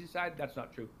on the easy side? That's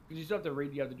not true, because you still have to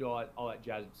read, you have to do all that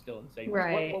jazz. It's still insane.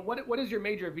 Right. What is your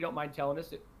major, if you don't mind telling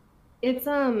us? It's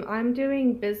I'm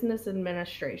doing business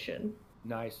administration.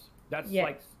 Nice. That's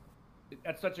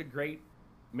that's such a great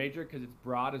major because it's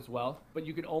broad as well. But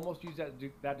you can almost use that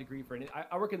degree for anything.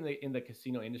 I work in the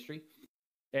casino industry,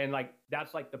 and like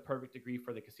that's like the perfect degree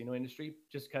for the casino industry,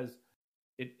 just because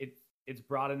it's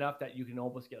broad enough that you can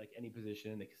almost get like any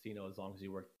position in the casino as long as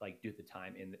you work do the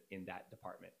time in that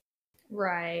department.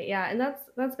 Right. Yeah, and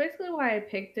that's basically why I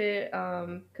picked it,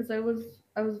 because I was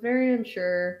very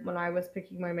unsure when I was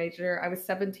picking my major. I was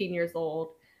 17 years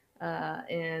old,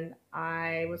 and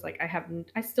I was like,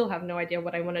 I still have no idea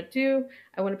what I want to do.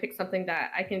 I want to pick something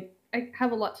that I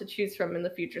have a lot to choose from in the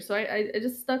future. So I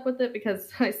just stuck with it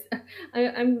because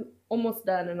I'm almost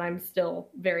done and I'm still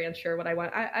very unsure what I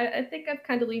want. I think I've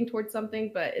kind of leaned towards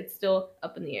something, but it's still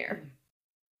up in the air.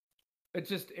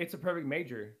 It's a perfect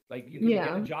major. Like you can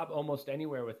get a job almost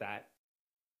anywhere with that.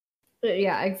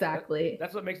 Yeah, exactly.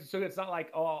 That's what makes it so good. It's not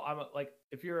like,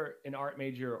 if you're an art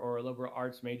major or a liberal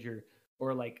arts major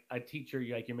or like a teacher,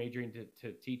 you're majoring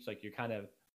to teach, like you're kind of,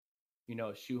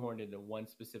 shoehorned into one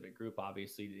specific group,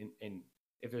 obviously. And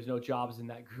if there's no jobs in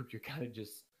that group, you're kind of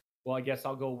just, well, I guess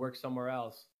I'll go work somewhere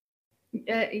else.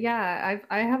 Yeah,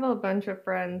 I have a bunch of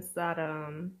friends that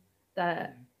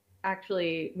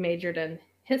actually majored in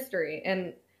history,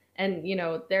 and you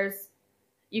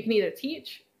can either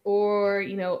teach or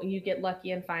you get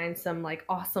lucky and find some like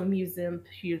awesome museum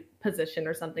position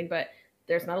or something, but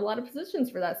there's not a lot of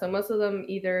positions for that, so most of them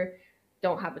either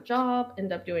don't have a job,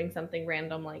 end up doing something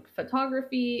random like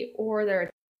photography, or they're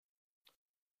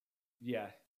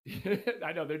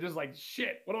I know, they're just like,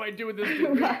 shit, what do I do with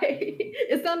this? Right.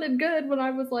 It sounded good when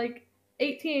I was like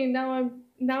 18. Now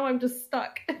I'm just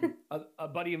stuck. A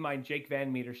buddy of mine, Jake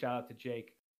Van Meter, shout out to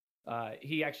Jake.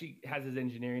 He actually has his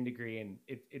engineering degree, and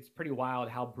it's pretty wild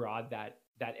how broad that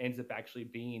ends up actually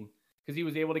being, because he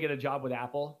was able to get a job with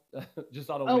Apple just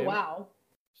on a whim. Oh wow.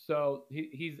 So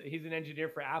he's an engineer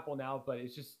for Apple now, but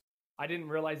it's just, I didn't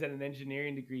realize that an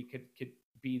engineering degree could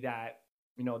be that,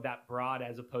 that broad,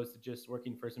 as opposed to just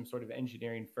working for some sort of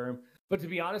engineering firm. But to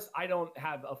be honest, I don't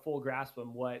have a full grasp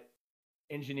on what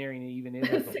engineering even is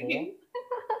as a whole.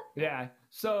 Yeah.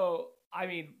 So, I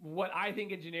mean, what I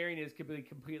think engineering is could be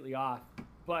completely off,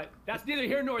 but that's neither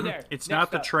here nor there. It's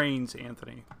not the trains,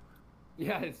 Anthony.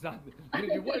 Yeah, it's not. So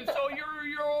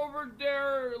you're over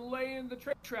there laying the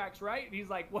train tracks, right? And he's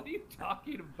like, "What are you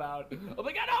talking about?" I'm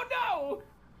like, "I don't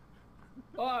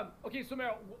know." Okay, so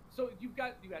Meryl, so you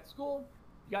got school,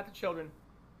 you got the children.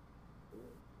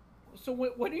 So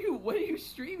what are you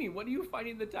streaming? When are you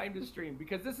finding the time to stream?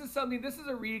 Because this is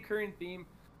a recurring theme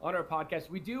on our podcast.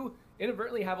 We do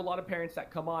inadvertently have a lot of parents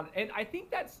that come on, and I think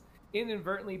that's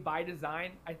inadvertently by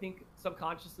design. I think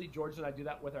subconsciously George and I do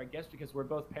that with our guests because we're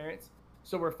both parents.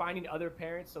 So we're finding other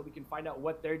parents so we can find out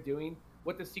what they're doing,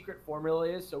 what the secret formula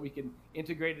is, so we can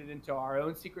integrate it into our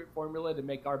own secret formula to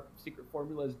make our secret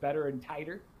formulas better and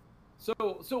tighter.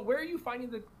 So where are you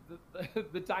finding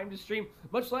the time to stream?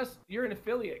 Much less, you're an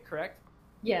affiliate, correct?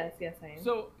 Yes, I am.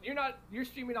 So you're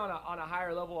streaming on a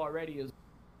higher level already.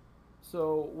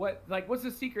 So what's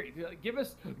the secret? Give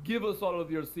us all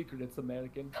of your secrets,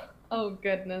 American. Oh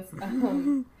goodness.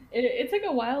 It took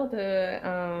a while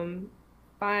to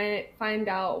find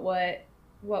out what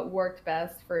worked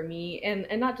best for me, and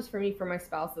not just for me, for my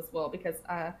spouse as well, because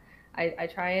I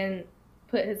try and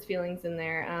put his feelings in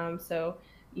there. So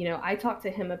I talked to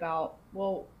him about,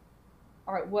 well,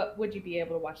 all right, what would you be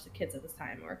able to watch the kids at this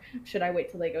time, or should I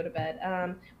wait till they go to bed?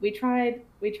 We tried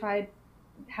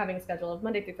having a schedule of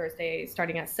Monday through Thursday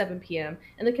starting at 7 p.m.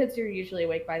 and the kids are usually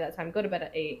awake by that time, go to bed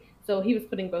at 8. So he was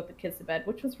putting both the kids to bed,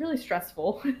 which was really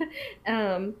stressful.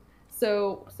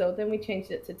 So then we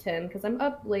changed it to 10 because I'm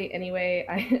up late anyway.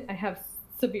 I have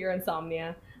severe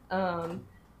insomnia.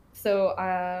 So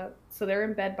they're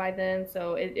in bed by then.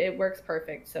 So it works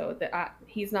perfect. So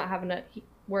he's not having to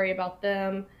worry about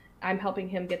them. I'm helping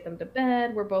him get them to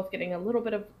bed. We're both getting a little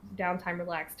bit of downtime,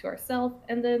 relaxed to ourselves.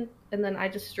 And then I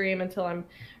just stream until I'm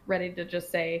ready to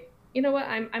just say, you know what,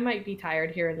 I might be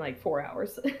tired here in like 4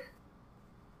 hours.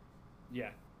 Yeah.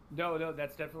 No,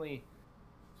 that's definitely.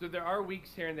 So there are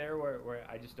weeks here and there where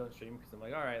I just don't stream because I'm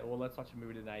like, all right, well, let's watch a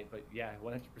movie tonight. But yeah,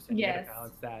 100%. You gotta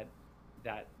balance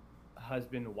that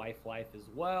husband-wife life as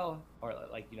well, or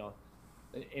like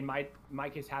in my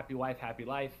case, happy wife, happy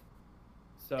life.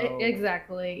 So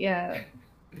exactly, yeah.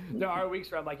 There are weeks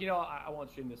where I'm like, I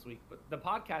won't stream this week, but the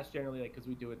podcast generally, like, because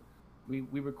we do it,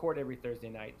 we record every Thursday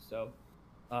night. So,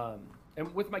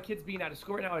 and with my kids being out of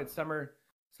school right now, it's summer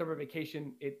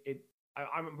vacation.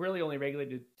 I'm really only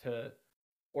regulated to,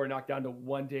 or knocked down to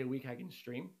 1 day a week I can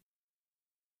stream,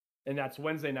 and that's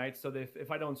Wednesday nights. So if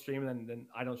I don't stream, then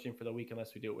I don't stream for the week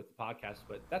unless we do it with the podcast.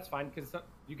 But that's fine because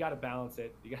you got to balance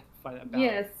it. You got to find that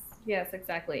balance. Yes,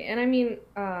 exactly. And I mean,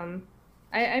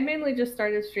 I mainly just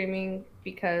started streaming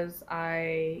because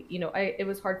it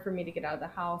was hard for me to get out of the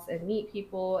house and meet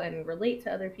people and relate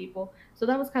to other people. So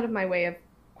that was kind of my way of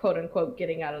quote unquote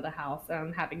getting out of the house,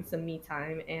 having some me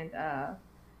time. And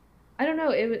I don't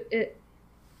know,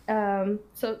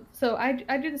 so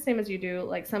I do the same as you do.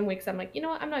 Like some weeks I'm like, you know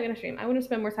what, I'm not gonna stream. I want to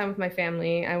spend more time with my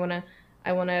family. I want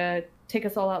to take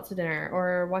us all out to dinner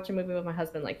or watch a movie with my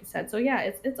husband, like you said. So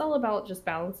yeah, it's all about just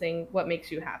balancing what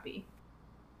makes you happy.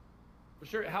 For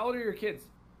sure. How old are your kids?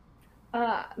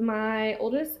 My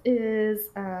oldest is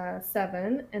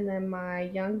 7, and then my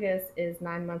youngest is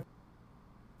 9 months.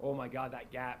 Oh my God,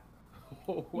 that gap.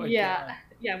 Oh my yeah, God.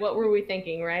 Yeah. What were we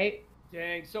thinking, right?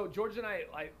 Dang. So George and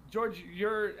I, George,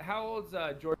 how old's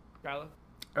George?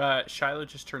 Shiloh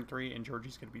just turned 3, and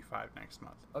Georgie's gonna be 5 next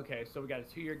month. Okay, so we got a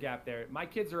 2-year gap there. My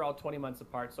kids are all 20 months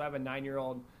apart. So I have a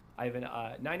 9-year-old, I have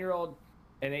a 9-year-old,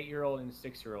 an 8-year-old, and a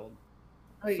 6-year-old.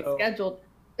 Oh, you scheduled.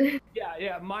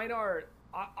 Yeah. Mine are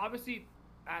obviously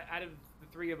out of the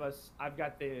 3 of us, I've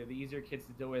got the easier kids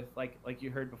to deal with. Like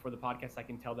you heard before the podcast, I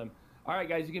can tell them, all right,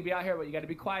 guys, you can be out here, but you got to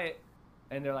be quiet.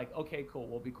 And they're like, okay, cool,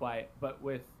 we'll be quiet. But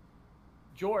with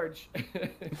George,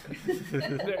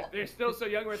 they're still so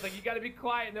young where it's like, you got to be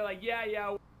quiet. And they're like,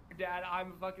 yeah, Dad,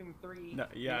 I'm fucking 3. No,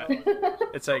 yeah.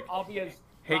 It's like, I'll be as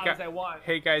loud as I want.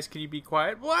 Hey guys, can you be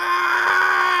quiet?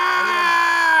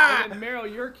 And then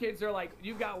Meryl, your kids are like,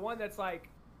 you've got one that's like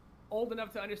old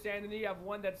enough to understand, and then you have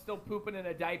one that's still pooping in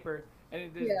a diaper,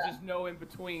 and there's just no in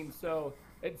between. So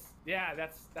it's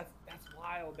that's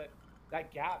wild.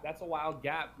 That gap, that's a wild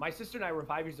gap. My sister and I were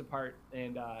 5 years apart,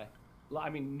 and I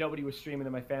mean, nobody was streaming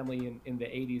in my family in the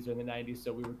 80s or in the 90s,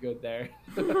 so we were good there.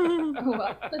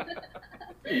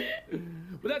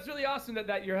 But that's really awesome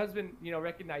that your husband,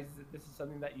 recognizes that this is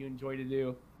something that you enjoy to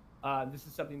do. This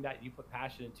is something that you put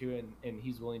passion into, and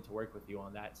he's willing to work with you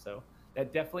on that. So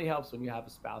that definitely helps when you have a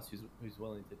spouse who's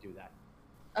willing to do that.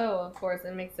 Oh, of course,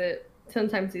 it makes it 10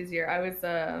 times easier. I was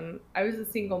a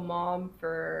single mom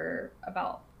for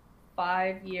about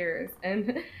 5 years,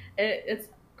 and it's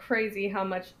crazy how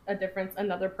much a difference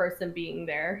another person being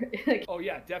there. Oh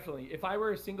yeah, definitely. If I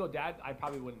were a single dad, I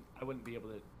wouldn't be able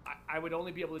to. I would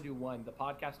only be able to do one, the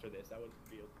podcast or this. I wouldn't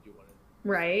be able to do one.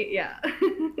 Right? Yeah.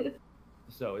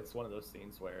 So it's one of those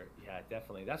things where, yeah,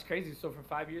 definitely. That's crazy. So for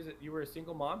 5 years, you were a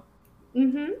single mom.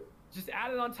 Mhm. Just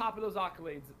add it on top of those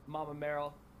accolades, Mama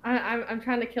Meryl. I'm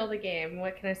trying to kill the game.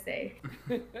 What can I say?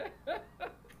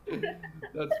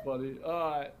 That's funny.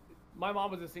 My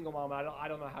mom was a single mom. I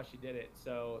don't know how she did it.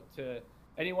 So to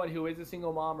anyone who is a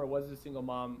single mom or was a single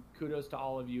mom, kudos to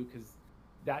all of you, because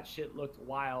that shit looked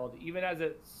wild. Even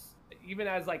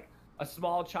as like a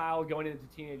small child going into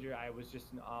teenager, I was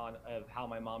just in awe of how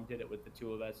my mom did it with the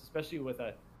two of us, especially with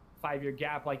a 5-year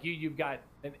gap. Like you've got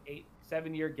an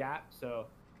 7 year gap. So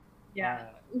yeah,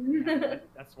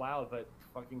 that's wild. But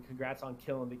fucking congrats on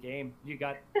killing the game. You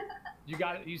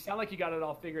sound like you got it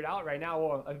all figured out right now,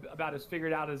 or about as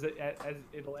figured out as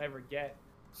it'll ever get.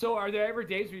 So are there ever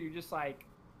days where you're just like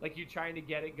you're trying to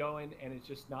get it going and it's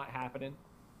just not happening?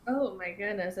 Oh my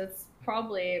goodness, it's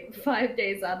probably 5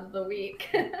 days out of the week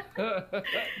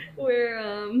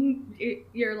where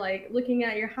you're like looking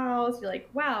at your house, you're like,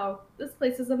 wow, this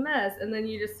place is a mess, and then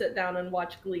you just sit down and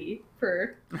watch Glee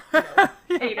for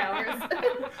 8 hours.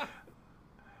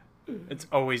 It's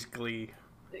always Glee.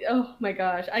 Oh my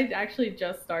gosh, I actually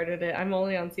just started it. I'm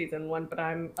only on season 1, but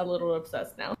I'm a little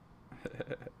obsessed now.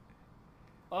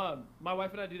 My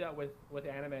wife and I do that with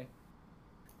anime.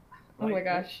 Oh my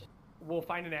gosh. We'll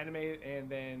find an anime, and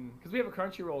then because we have a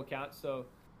Crunchyroll account, so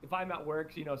if I'm at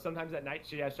work, sometimes at night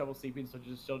she has trouble sleeping, so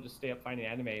she'll just stay up finding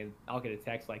anime, and I'll get a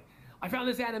text like, I found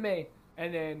this anime,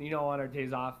 and then on our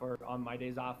days off or on my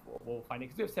days off, we'll find it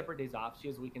because we have separate days off. She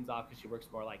has weekends off because she works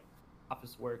more like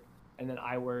office work, and then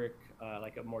I work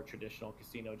like a more traditional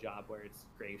casino job where it's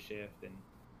grave shift, and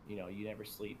you never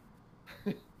sleep.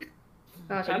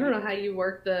 Gosh, I don't know how you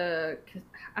work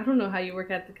I don't know how you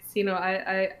work at the casino.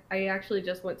 I actually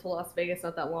just went to Las Vegas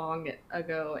not that long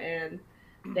ago, and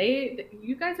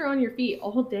you guys are on your feet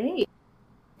all day.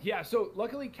 Yeah, so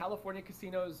luckily California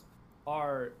casinos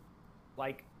are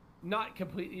like not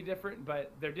completely different,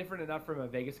 but they're different enough from a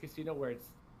Vegas casino where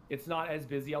it's not as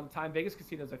busy all the time. Vegas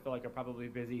casinos I feel like are probably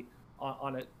busy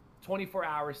on a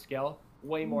 24-hour scale,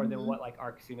 way more than what like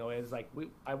our casino is. Like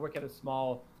I work at a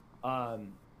small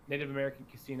Native American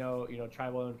casino,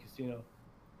 tribal-owned casino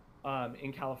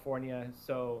in California.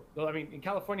 So, I mean, in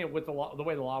California, with the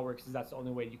way the law works is that's the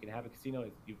only way you can have a casino.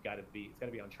 It's got to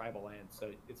be on tribal land.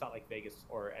 So it's not like Vegas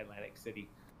or Atlantic City,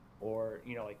 or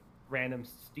like random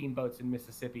steamboats in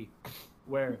Mississippi,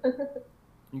 where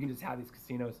you can just have these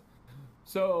casinos.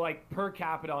 So like per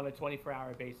capita on a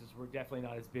 24-hour basis, we're definitely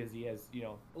not as busy as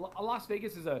Las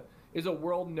Vegas is a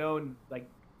world-known like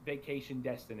vacation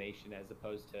destination, as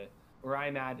opposed to where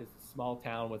I'm at is a small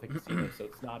town with a casino, so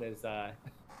it's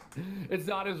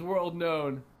not as world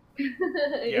known.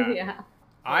 Yeah.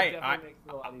 So it definitely makes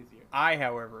it a lot easier. I,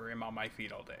 however, am on my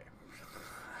feet all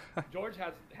day. George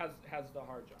has the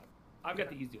hard job. I've got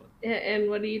the easy one. And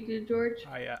what do you do, George?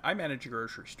 I manage a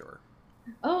grocery store.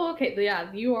 Oh, okay.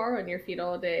 Yeah, you are on your feet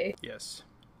all day. Yes,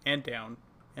 and down,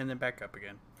 and then back up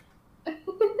again.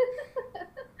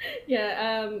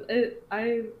 Yeah.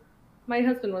 My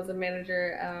husband was a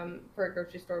manager for a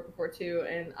grocery store before too,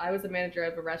 and I was a manager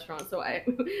of a restaurant, so I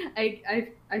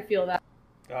feel that.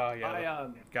 Oh yeah,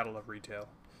 gotta love retail.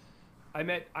 I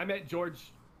met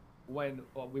George when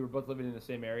we were both living in the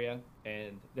same area,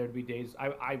 and there'd be days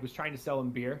I was trying to sell him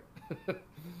beer.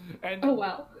 And oh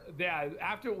wow. Yeah,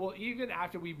 even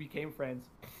after we became friends,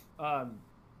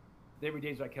 there were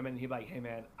days where I come in and he'd be like, "Hey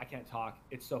man, I can't talk.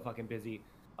 It's so fucking busy.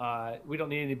 We don't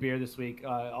need any beer this week.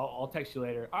 I'll text you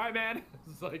later." All right, man.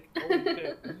 It's like, holy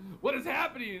shit. What is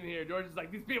happening in here? George is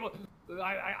like, these people,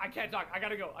 I can't talk. I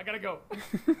gotta go.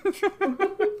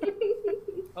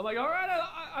 I'm like, all right,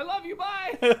 I love you.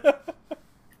 Bye.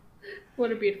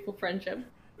 What a beautiful friendship.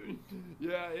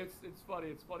 Yeah, it's funny.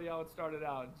 It's funny how it started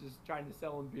out, just trying to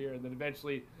sell him beer, and then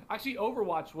eventually, actually,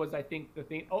 Overwatch was, I think, the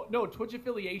thing. Oh no, Twitch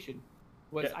affiliation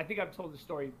was. Yeah. I think I've told the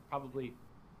story probably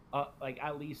like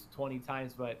at least 20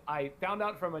 times. But I found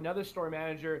out from another store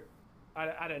manager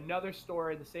at another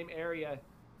store in the same area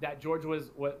that George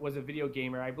was a video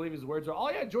gamer. I believe his words were, "Oh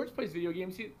yeah, George plays video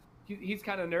games. He's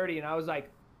kind of nerdy." And I was like,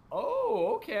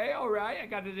 "Oh, okay, all right." I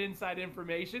got the inside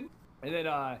information, and then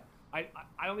I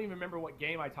don't even remember what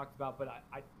game I talked about, but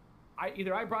I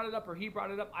either I brought it up or he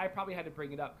brought it up. I probably had to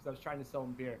bring it up because I was trying to sell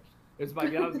him beer. That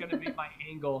was gonna be my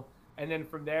angle. And then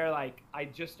from there, like, I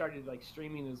just started like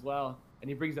streaming as well. And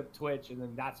he brings up Twitch, and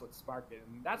then that's what sparked it.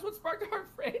 And that's what sparked our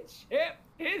friendship.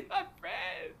 He's my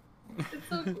friend.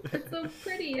 It's so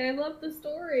pretty. I love the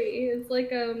story. It's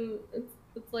like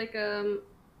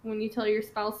when you tell your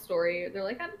spouse story, they're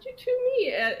like, "How did you two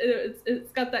meet?"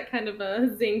 It's got that kind of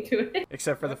a zing to it.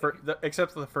 Except for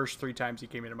the first 3 times he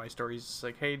came into my story, he's just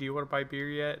like, "Hey, do you want to buy beer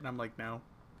yet?" And I'm like, "No."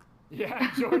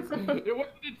 Yeah, George. It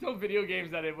wasn't until video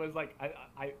games that it was like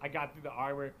I got through the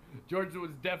armor. George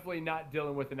was definitely not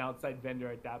dealing with an outside vendor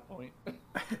at that point.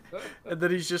 And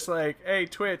then he's just like, "Hey,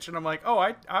 Twitch," and I'm like, "Oh,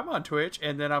 I'm on Twitch."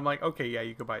 And then I'm like, "Okay, yeah,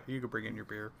 you could bring in your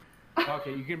beer."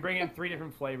 Okay, you can bring in 3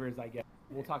 different flavors, I guess.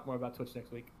 We'll talk more about Twitch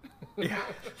next week. Yeah.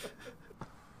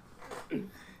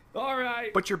 All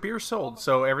right. But your beer sold,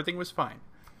 so everything was fine.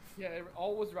 Yeah,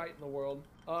 all was right in the world.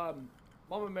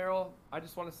 Mama Meryl, I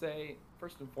just want to say,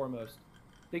 first and foremost,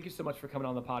 thank you so much for coming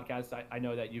on the podcast. I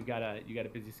know that you got a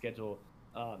busy schedule,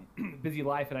 busy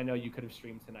life, and I know you could have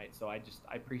streamed tonight. So I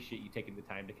appreciate you taking the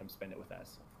time to come spend it with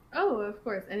us. Oh, of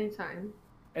course, anytime.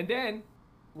 And then,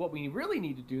 what we really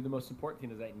need to do, the most important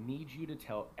thing, is I need you to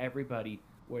tell everybody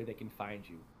where they can find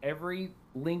you. Every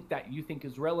link that you think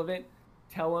is relevant,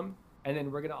 tell them, and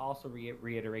then we're gonna also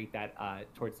reiterate that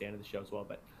towards the end of the show as well.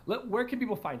 But where can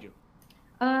people find you?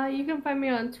 You can find me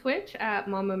on Twitch at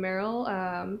Mama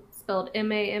Meryl, spelled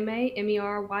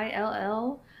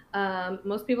MAMAMERYLL.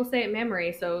 Most people say it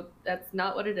Mamory, so that's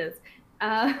not what it is.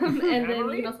 And then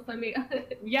you can also find me.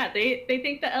 Yeah, they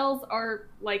think the L's are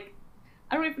like,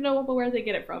 I don't even know where they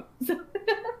get it from. So,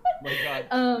 my God.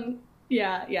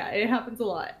 Yeah, it happens a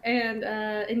lot. And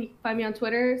you can find me on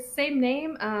Twitter, same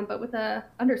name, but with a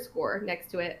underscore next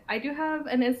to it. I do have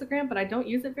an Instagram, but I don't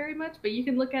use it very much. But you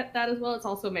can look at that as well. It's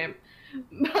also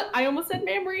I almost said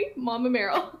Mamory, Mama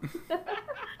Meryl.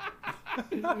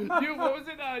 What was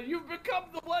it? You've become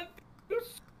the one who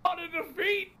sought a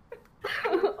defeat.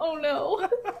 Oh no.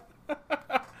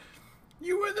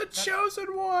 You were the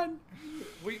chosen one.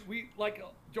 We like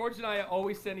George and I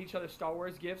always send each other Star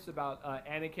Wars gifts about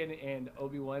Anakin and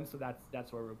Obi-Wan, so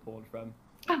that's where we're pulling from.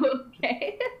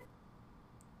 Okay.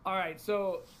 All right,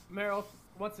 so Meryl,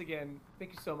 once again,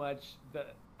 thank you so much.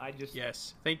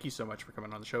 Yes, thank you so much for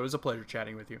coming on the show. It was a pleasure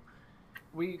chatting with you.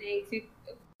 Thanks.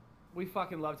 We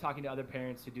fucking love talking to other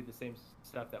parents who do the same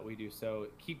stuff that we do. So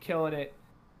keep killing it.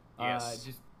 Yes.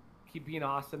 Just keep being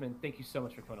awesome, and thank you so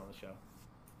much for coming on the show.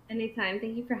 Anytime.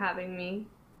 Thank you for having me.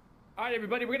 All right,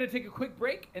 everybody, we're going to take a quick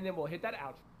break, and then we'll hit that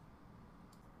outro.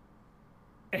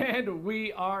 And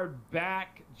we are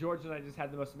back. George and I just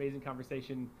had the most amazing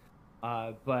conversation.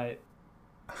 But,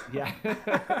 yeah.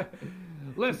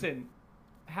 Listen,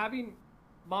 having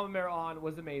Mama Meryl on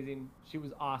was amazing. She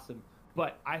was awesome.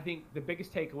 But I think the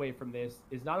biggest takeaway from this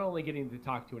is not only getting to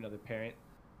talk to another parent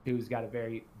who's got a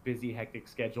very busy, hectic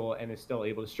schedule and is still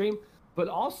able to stream, but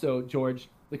also, George,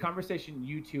 the conversation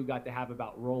you two got to have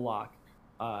about Rollock.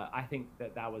 I think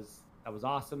that was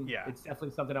awesome. Yeah. It's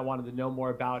definitely something I wanted to know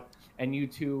more about. And you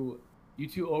two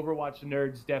Overwatch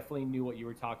nerds definitely knew what you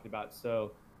were talking about.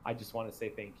 So I just want to say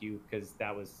thank you because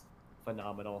that was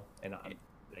phenomenal. And I'm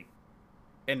like,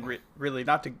 and really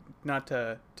not to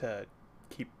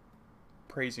keep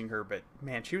praising her, but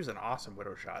man, she was an awesome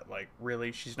Widow shot. Like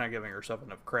really, she's not giving herself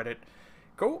enough credit.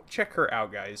 Go check her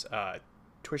out, guys.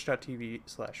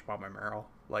 Twitch.tv/Mama Meryl.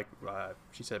 Like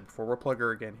she said before, we'll plug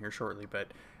her again here shortly, but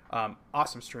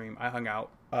awesome stream. I hung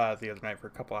out the other night for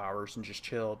a couple hours and just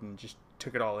chilled and just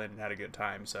took it all in and had a good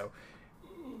time. So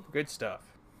good stuff.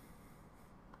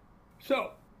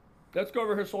 So let's go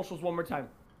over her socials one more time.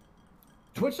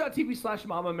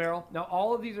 Twitch.tv/Mama Meryl. Now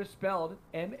all of these are spelled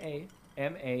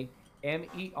MAMAMERYLL.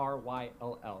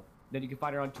 Then you can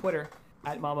find her on Twitter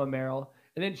at Mama Meryl.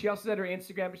 And then she also said her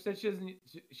Instagram, she said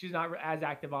she's not as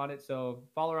active on it, so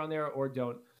follow her on there or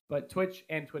don't. But Twitch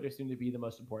and Twitter seem to be the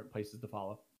most important places to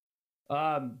follow.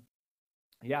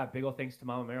 Yeah, big ol' thanks to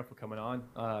Mama Meryl for coming on.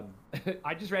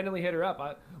 I just randomly hit her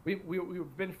up.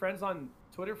 We've been friends on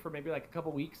Twitter for maybe like a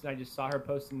couple weeks, and I just saw her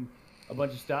posting a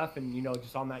bunch of stuff and,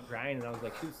 just on that grind. And I was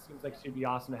like, she seems like she'd be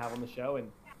awesome to have on the show. And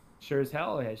sure as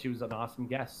hell, she was an awesome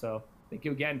guest. So thank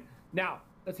you again. Now,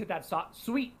 let's hit that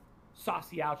sweet,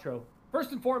 saucy outro.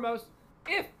 First and foremost,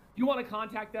 if you want to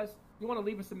contact us, you want to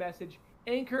leave us a message,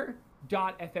 Anchor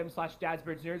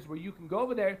anchor.fm/dadsbirdsnerds, where you can go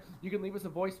over there. You can leave us a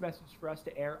voice message for us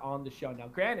to air on the show. Now,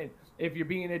 granted, if you're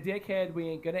being a dickhead, we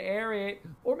ain't going to air it.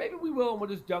 Or maybe we will, and we'll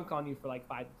just dunk on you for like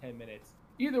 5 to 10 minutes.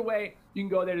 Either way, you can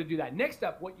go there to do that. Next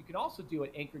up, what you can also do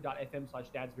at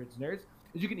anchor.fm/dadsbirdsnerds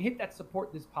is you can hit that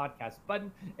support this podcast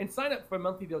button and sign up for a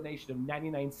monthly donation of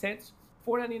 99 cents,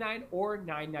 $4.99, or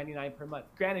 $9.99 per month.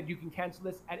 Granted, you can cancel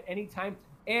this at any time,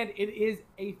 and it is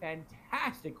a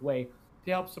fantastic way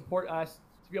to help support us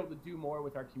to be able to do more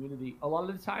with our community. A lot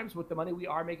of the times with the money we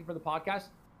are making for the podcast,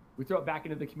 we throw it back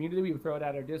into the community. We throw it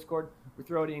at our Discord. We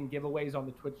throw it in giveaways on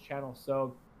the Twitch channel.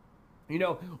 So, you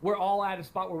know, we're all at a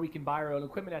spot where we can buy our own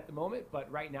equipment at the moment,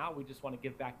 but right now we just want to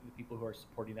give back to the people who are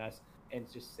supporting us and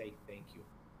just say thank you.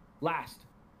 Last,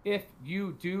 if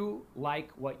you do like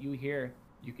what you hear,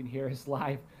 you can hear us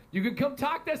live. You can come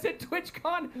talk to us at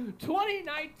TwitchCon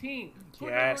 2019.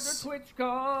 Yes.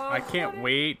 TwitchCon. I can't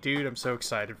wait, dude. I'm so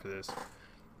excited for this.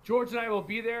 George and I will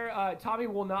be there. Tommy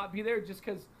will not be there just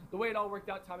because the way it all worked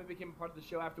out, Tommy became a part of the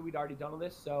show after we'd already done all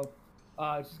this. So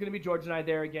it's just going to be George and I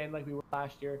there again like we were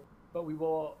last year. But we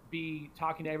will be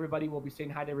talking to everybody. We'll be saying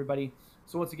hi to everybody.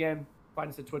 So once again, find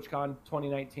us at TwitchCon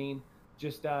 2019.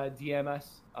 Just DM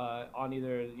us on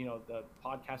either, you know, the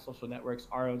podcast social networks,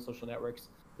 our own social networks.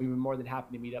 We'd be more than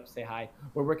happy to meet up, say hi.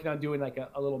 We're working on doing like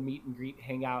a little meet and greet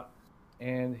hangout.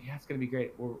 And yeah, it's going to be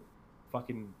great. We're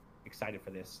fucking excited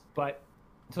for this. But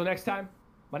until next time,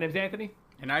 my name's Anthony.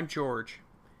 And I'm George.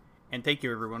 And thank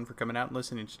you, everyone, for coming out and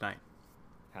listening tonight.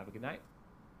 Have a good night.